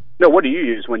Mobile? No, what do you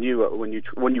use when you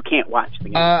can't watch the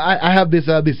game? I have this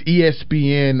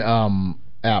ESPN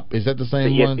app. Is that the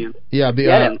same one? Yeah, I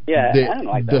don't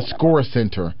like that. The Score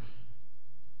Center.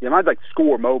 Yeah, mine's like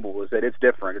Score Mobile. It's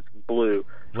different. It's blue.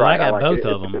 Well, I got both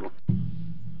of them.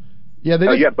 Yeah,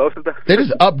 you got both of them? They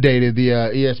just updated the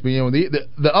ESPN one.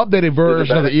 The updated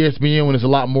version of the ESPN one is a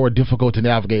lot more difficult to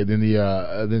navigate than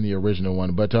the original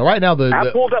one. But right now,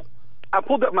 I pulled up I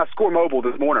pulled up my Score Mobile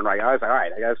this morning, right? I was like, all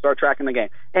right, I got to start tracking the game,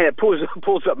 and it pulls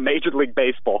up Major League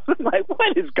Baseball. I'm like,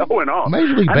 what is going on?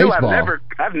 Major League Baseball.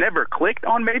 I've never clicked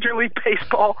on Major League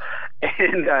Baseball,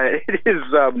 and it is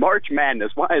March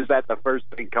Madness. Why is that the first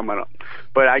thing coming up?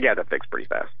 But I got it fixed pretty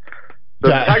fast. So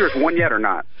the Tigers won yet or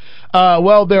not?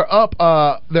 Well, they're up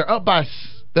by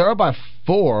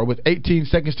 4 with 18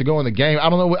 seconds to go in the game. I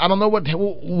don't know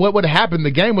what would happen.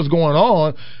 The game was going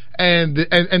on, and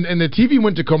the TV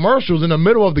went to commercials in the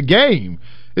middle of the game.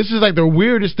 This is like the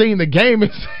weirdest thing. The game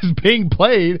is being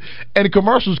played, and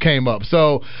commercials came up.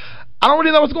 So I don't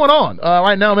really know what's going on.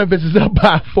 Right now, Memphis is up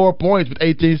by 4 points with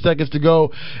 18 seconds to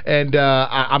go, and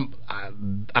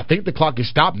I think the clock is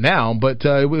stopped now. But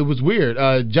it was weird.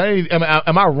 Johnny,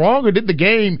 am I wrong, or did the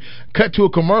game cut to a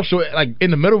commercial like in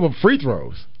the middle of free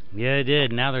throws? Yeah, it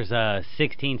did. Now there's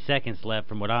 16 seconds left,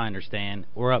 from what I understand.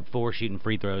 We're up 4 shooting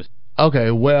free throws.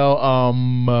 Okay, well, I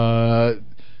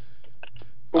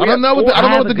don't know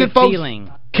what the good folks. Feeling.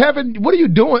 Kevin, what are you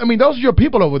doing? I mean, those are your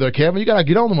people over there, Kevin. You gotta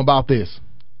get on them about this.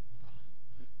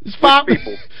 It's 5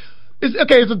 people.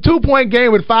 It's a 2-point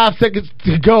game with 5 seconds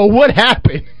to go. What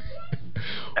happened?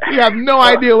 We have no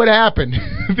idea what happened.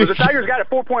 So the Tigers got a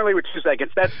 4-point lead with 2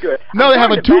 seconds. That's good. No, they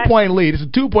have a 2-point lead. It's a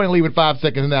 2-point lead with 5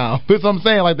 seconds now. That's what I'm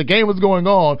saying. Like, the game was going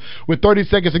on with 30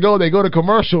 seconds to go. They go to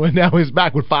commercial, and now it's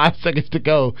back with 5 seconds to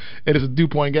go. It is a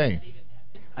 2-point game.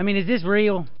 I mean, is this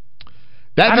real?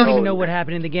 I don't even know what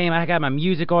happened in the game. I got my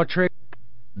music all triggered.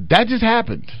 That just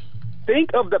happened.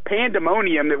 Think of the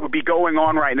pandemonium that would be going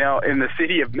on right now in the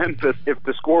city of Memphis if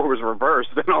the score was reversed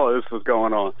and all this was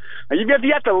going on. Now, if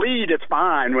you have to lead, it's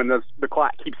fine when the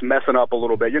clock keeps messing up a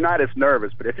little bit. You're not as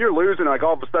nervous. But if you're losing, like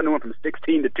all of a sudden it went from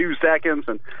 16 to 2 seconds,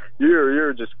 and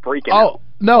you're just freaking out.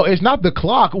 No, it's not the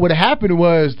clock. What happened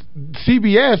was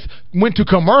CBS went to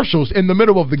commercials in the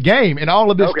middle of the game, and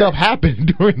all of this stuff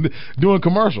happened during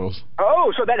commercials.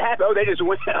 Oh, so that happened. Oh, they just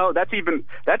went. Oh, that's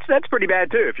pretty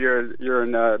bad too. If you're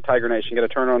in Tiger Nation, got to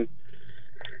turn on.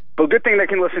 But good thing they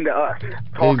can listen to us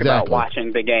talk about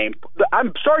watching the game.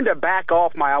 I'm starting to back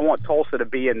off I want Tulsa to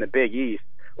be in the Big East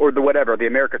or the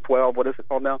America 12. What is it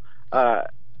called now?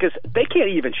 Because they can't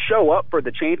even show up for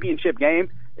the championship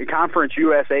game, in Conference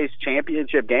USA's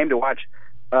championship game, to watch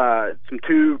some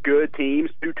 2 good teams,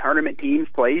 2 tournament teams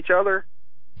play each other.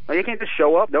 Like, you can't just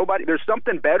show up. There's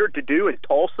something better to do in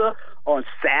Tulsa on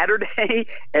Saturday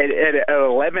at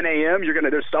 11 a.m.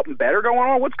 There's something better going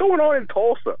on. What's going on in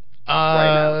Tulsa?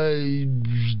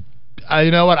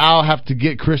 You know what? I'll have to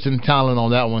get Kristen Talent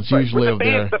on that one. She usually over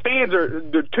there. The fans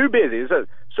they're too busy. There's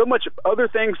so much other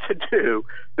things to do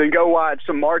than go watch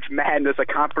some March Madness, a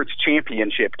conference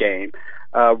championship game,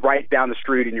 right down the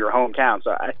street in your hometown.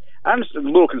 So I'm just a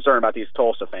little concerned about these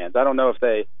Tulsa fans. I don't know if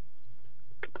they.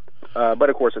 But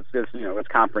of course, it's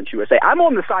Conference USA. I'm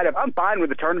on the side of I'm fine with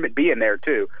the tournament being there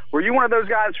too. Were you one of those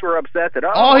guys who were upset that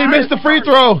he missed the free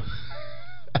throw?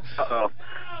 Uh-oh.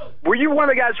 Were you one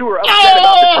of the guys who were upset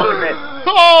about the tournament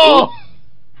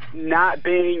not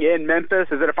being in Memphis?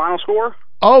 Is it a final score?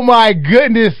 Oh my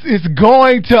goodness! It's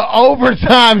going to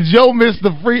overtime. Joe missed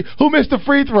the free. Who missed the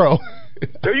free throw?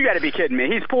 So you got to be kidding me.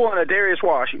 He's pulling a Darius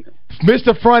Washington. Missed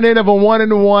the front end of a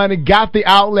 1-and-1, got the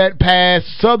outlet pass.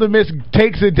 Southern Miss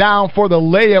takes it down for the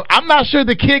layup. I'm not sure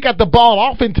the kid got the ball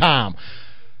off in time.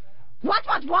 What?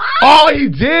 Oh, he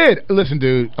did. Listen,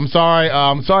 dude, I'm sorry.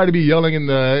 I'm sorry to be yelling in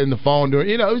the phone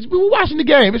during. We're watching the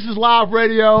game. This is live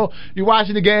radio. You're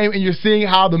watching the game, and you're seeing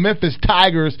how the Memphis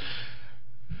Tigers.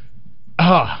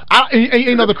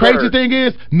 The crazy thing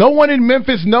is, no one in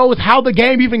Memphis knows how the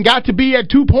game even got to be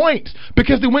at 2 points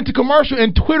because they went to commercial,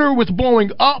 and Twitter was blowing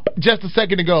up just a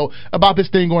second ago about this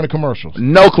thing going to commercials.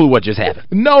 No clue what just happened.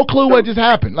 No clue what just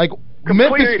happened. Like,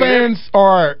 Memphis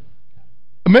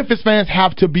fans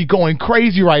have to be going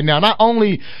crazy right now. Not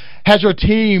only has your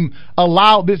team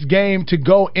allowed this game to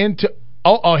go into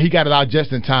he got it out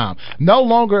just in time. Not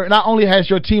only has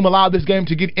your team allowed this game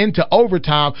to get into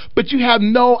overtime, but you have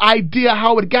no idea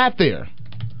how it got there.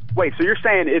 Wait, so you're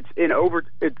saying it's in holy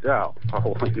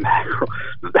mackerel.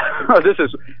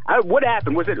 What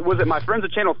happened? Was it my friends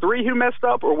at Channel 3 who messed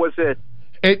up, or was it?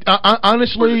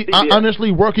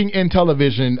 Honestly, working in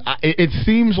television, it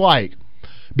seems like,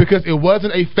 because it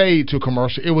wasn't a fade to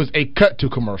commercial, it was a cut to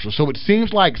commercial. So it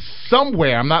seems like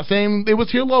somewhere, I'm not saying it was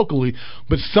here locally,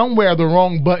 but somewhere the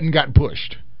wrong button got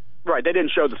pushed. Right, they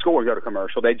didn't show the score and go to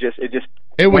commercial.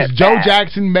 It was Joe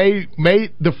Jackson made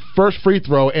the first free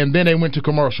throw, and then they went to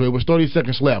commercial. It was 30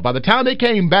 seconds left. By the time they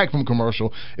came back from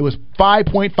commercial, it was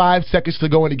 5.5 seconds to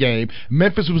go in the game.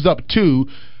 Memphis was up 2.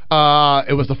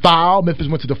 It was a foul. Memphis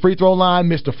went to the free throw line,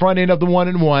 missed the front end of the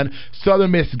 1-and-1.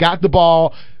 Southern Miss got the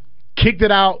ball, kicked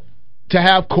it out to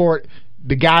half court,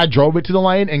 the guy drove it to the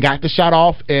lane and got the shot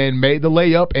off and made the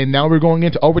layup, and now we're going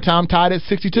into overtime tied at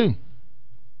 62.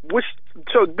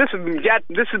 So this is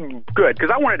good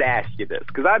because I wanted to ask you this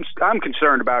because I'm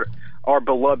concerned about our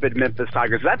beloved Memphis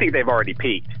Tigers. I think they've already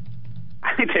peaked.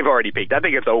 I think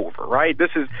it's over, right? This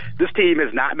team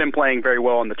has not been playing very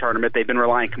well in the tournament. They've been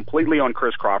relying completely on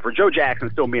Chris Crawford. Joe Jackson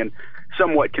still being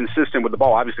somewhat consistent with the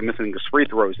ball, obviously missing his free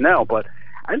throws now, but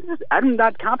I'm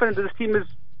not confident that this team is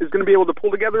going to be able to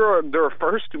pull together their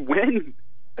first win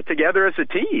together as a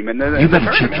team. And then you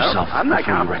better check yourself I'm not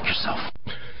before you confident. wreck yourself.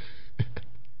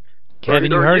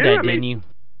 Kevin, you heard that, didn't you?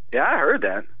 Yeah, I heard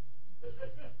that.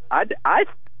 I don't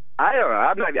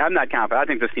know. I'm not confident. I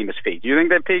think this team is peaked. Do you think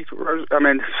they've peaked? I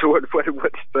mean, so what's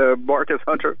the Marcus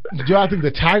Hunter? Do I think the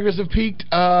Tigers have peaked?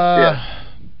 Yeah.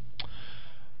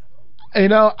 You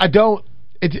know, I don't.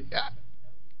 It's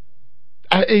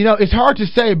hard to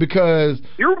say because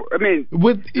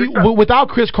without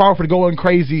Chris Crawford going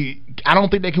crazy, I don't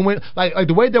think they can win. Like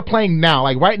the way they're playing now,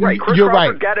 like right now, Chris you're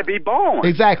Crawford's right. got to be balling.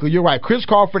 Exactly, you're right. Chris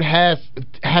Crawford has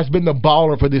been the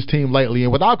baller for this team lately,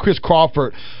 and without Chris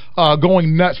Crawford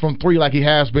going nuts from three like he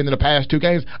has been in the past two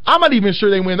games, I'm not even sure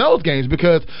they win those games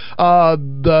because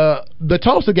the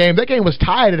Tulsa game, that game was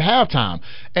tied at halftime,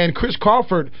 and Chris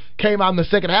Crawford came out in the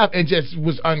second half and just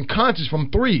was unconscious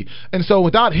from three, and so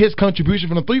without his contribution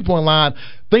from the three-point line,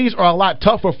 things are a lot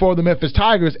tougher for the Memphis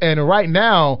Tigers. And right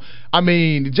now, I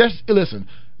mean, just listen.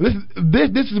 This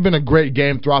has been a great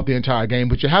game throughout the entire game,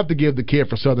 but you have to give the kid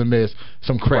for Southern Miss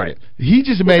some credit. Right. He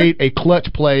just made a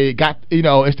clutch play. Got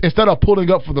instead of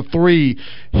pulling up for the three,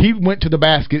 he went to the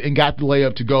basket and got the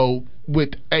layup to go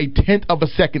with a tenth of a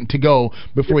second to go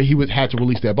before he had to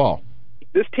release that ball.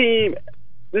 This team,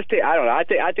 I don't know.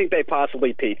 I think they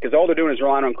possibly peaked because all they're doing is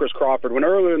relying on Chris Crawford. When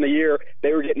earlier in the year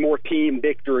they were getting more team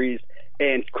victories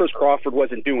and Chris Crawford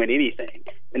wasn't doing anything,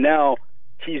 and now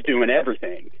he's doing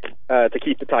everything to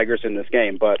keep the Tigers in this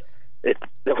game. But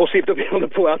we'll see if they'll be able to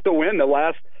pull out the win. The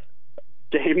last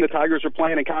game the Tigers were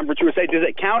playing in Conference USA, does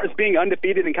it count as being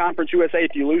undefeated in Conference USA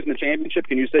if you lose in the championship?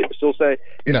 Can you still say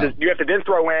no? You have to then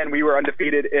throw in we were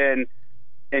undefeated in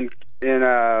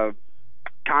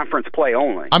conference play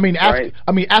only. I mean, right?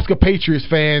 ask a Patriots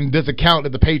fan. Does it count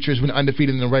that the Patriots went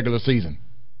undefeated in the regular season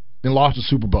and lost the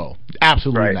Super Bowl?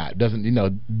 Absolutely not. Doesn't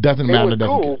matter. It was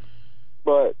cool,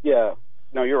 but yeah.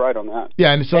 No, you're right on that.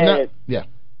 Yeah, and so now, yeah.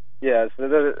 Yeah, so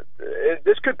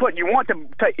this could put you want to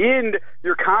end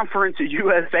your Conference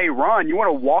USA run. You want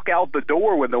to walk out the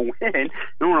door with a win. You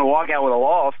don't want to walk out with a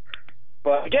loss.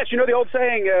 But I guess you know the old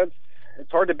saying,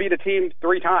 it's hard to beat a team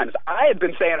three times. I had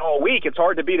been saying all week it's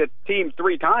hard to beat a team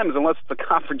three times unless it's a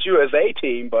Conference USA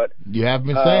team. But you have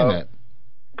been saying that.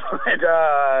 But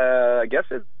I guess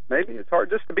maybe it's hard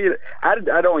just to beat it.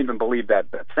 I don't even believe that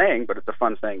saying, but it's a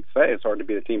fun saying to say. It's hard to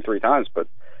beat a team three times, but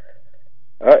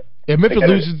all right. If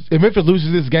Memphis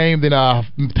loses this game, then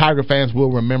Tiger fans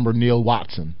will remember Neil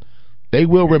Watson. They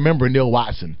will remember Neil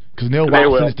Watson because Neil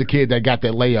Watson is the kid that got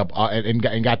that layup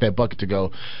and got that bucket to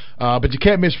go. But you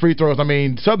can't miss free throws. I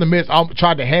mean, Southern Miss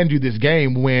tried to hand you this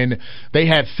game when they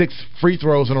had 6 free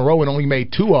throws in a row and only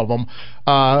made 2 of them.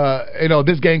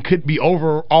 This game could be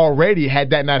over already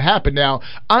had that not happened. Now,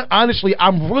 honestly,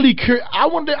 I'm really curious. I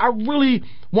really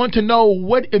want to know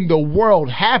what in the world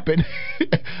happened,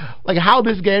 like how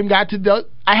this game got to do.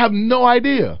 I have no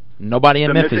idea. Nobody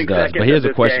in Memphis does. But here's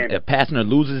a question. If Pastner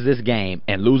loses this game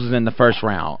and loses in the first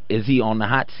round, is he on the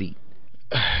hot seat?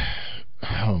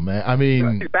 Oh, man. I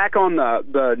mean... He's back on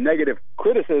the negative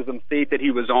criticism seat that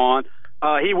he was on.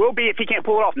 He will be if he can't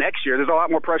pull it off next year. There's a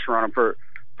lot more pressure on him for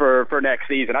next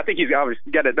season. I think he's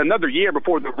obviously got another year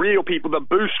before the real people, the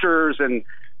boosters, and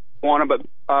want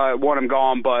him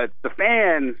gone. But the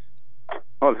fans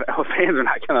are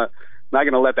not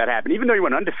gonna let that happen. Even though he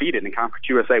went undefeated in Conference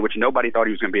USA, which nobody thought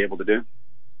he was going to be able to do.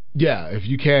 Yeah, if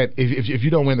you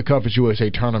don't win the Conference USA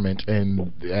tournament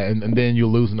and then you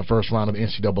lose in the first round of the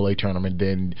NCAA tournament,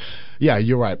 then yeah,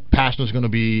 you're right. Pastner's going to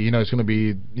be, it's going to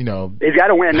be, he's got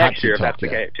to win next year if that's the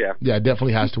case. Yeah,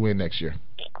 definitely has to win next year.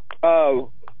 All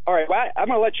right, well, I'm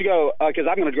going to let you go because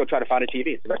I'm going to go try to find a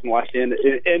TV so I can watch in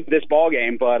this ball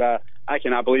game. But I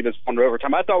cannot believe it's gone to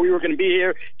overtime. I thought we were going to be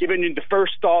here giving you the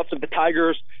first thoughts of the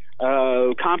Tigers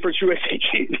Conference USA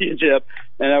Championship,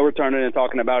 and now we're turning and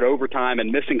talking about overtime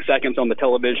and missing seconds on the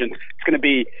television. It's going to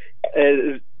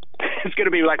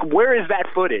be like, where is that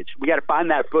footage? We got to find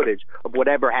that footage of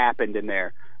whatever happened in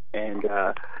there, and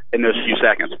in those few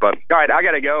seconds. But all right, I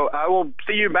got to go. I will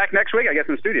see you back next week, I guess,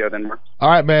 in the studio then. All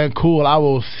right, man. Cool. I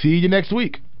will see you next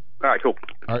week. All right, cool.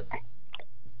 All right.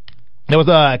 There was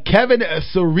Kevin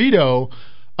Cerrito.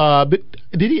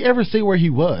 Did he ever say where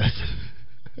he was?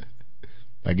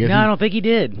 I guess. No, I don't think he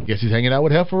did. Guess he's hanging out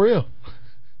with Hef for real.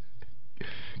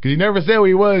 Because he never said where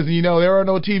he was, and there are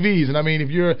no TVs. And I mean, if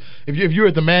you're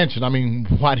at the mansion, I mean,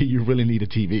 why do you really need a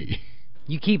TV?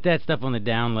 You keep that stuff on the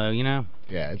down low,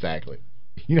 Yeah, exactly.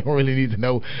 You don't really need to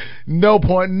know. No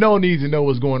need to know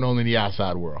what's going on in the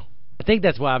outside world. I think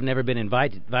that's why I've never been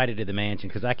invited to the mansion,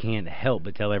 because I can't help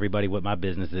but tell everybody what my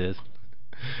business is.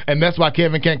 And that's why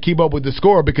Kevin can't keep up with the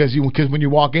score, because when you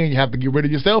walk in, you have to get rid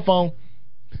of your cell phone.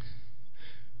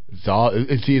 It's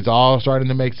all starting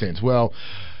to make sense. Well,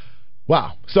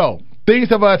 wow. So things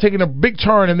have taken a big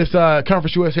turn in this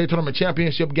Conference USA Tournament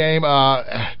Championship game.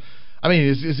 I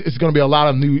mean, it's going to be a lot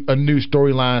of new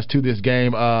storylines to this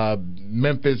game.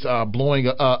 Memphis blowing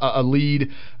a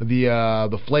lead,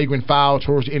 the flagrant foul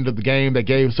towards the end of the game that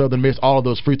gave Southern Miss all of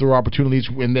those free throw opportunities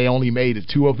when they only made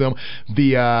 2 of them.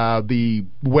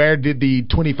 Where did the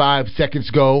 25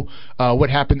 seconds go? What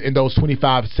happened in those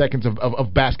 25 seconds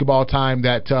of basketball time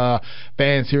that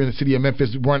fans here in the city of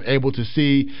Memphis weren't able to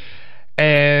see?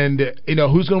 And,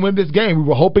 who's going to win this game? We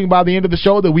were hoping by the end of the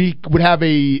show that we would have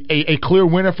a clear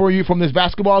winner for you from this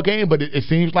basketball game, but it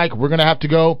seems like we're going to have to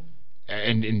go,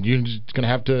 and you're just going to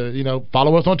have to,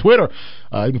 follow us on Twitter.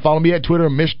 You can follow me at Twitter,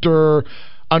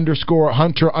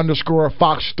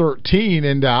 Mr._Hunter_Fox13,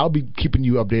 and I'll be keeping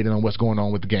you updated on what's going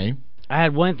on with the game. I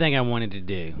had one thing I wanted to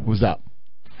do. What's up?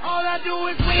 All I do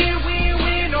is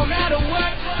win, no matter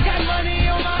what. Got money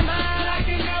on my mind, I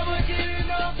can never get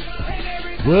enough.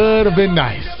 Would have been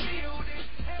nice.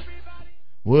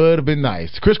 Would have been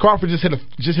nice. Chris Crawford just hit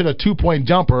a 2-point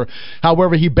jumper.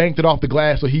 However, he banked it off the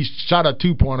glass, so he shot a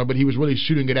 2-pointer, but he was really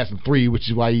shooting it as a 3, which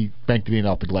is why he banked it in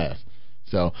off the glass.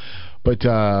 So, but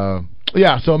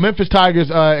yeah. So Memphis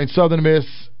Tigers and Southern Miss.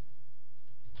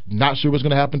 Not sure what's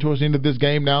going to happen towards the end of this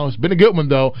game now. It's been a good one,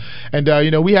 though. And,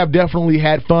 we have definitely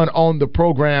had fun on the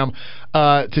program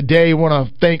today. I want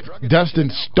to thank Dustin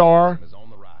Starr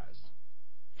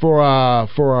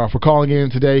for calling in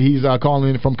today. He's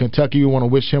calling in from Kentucky. We want to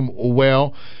wish him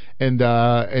well and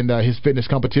his fitness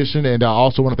competition. And I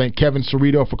also want to thank Kevin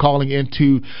Cerrito for calling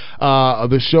into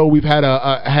the show. We've had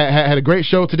a great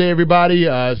show today, everybody.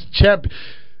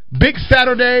 Big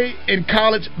Saturday in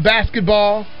college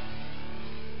basketball.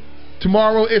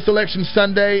 Tomorrow is Selection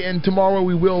Sunday, and tomorrow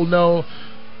we will know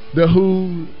the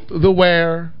who, the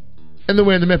where, and the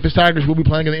when the Memphis Tigers will be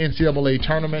playing in the NCAA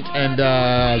tournament. And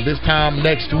this time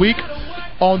next week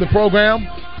on the program,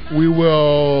 we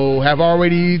will have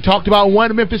already talked about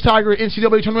one Memphis Tiger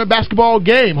NCAA tournament basketball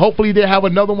game. Hopefully they have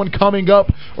another one coming up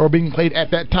or being played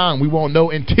at that time. We won't know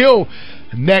until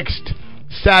next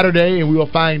Saturday, and we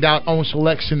will find out on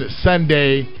Selection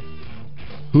Sunday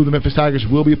who the Memphis Tigers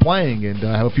will be playing. And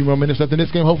have a few more minutes left in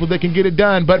this game. Hopefully they can get it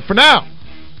done. But for now,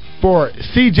 for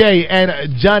CJ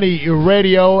and Johnny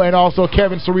Radio and also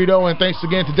Kevin Cerrito, and thanks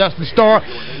again to Dustin Starr,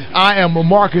 I am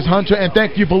Marcus Hunter, and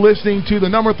thank you for listening to the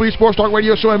number 3 Sports Talk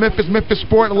Radio Show in Memphis, Memphis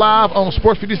Sport Live on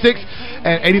Sports 56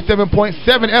 and 87.7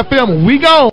 FM. We go!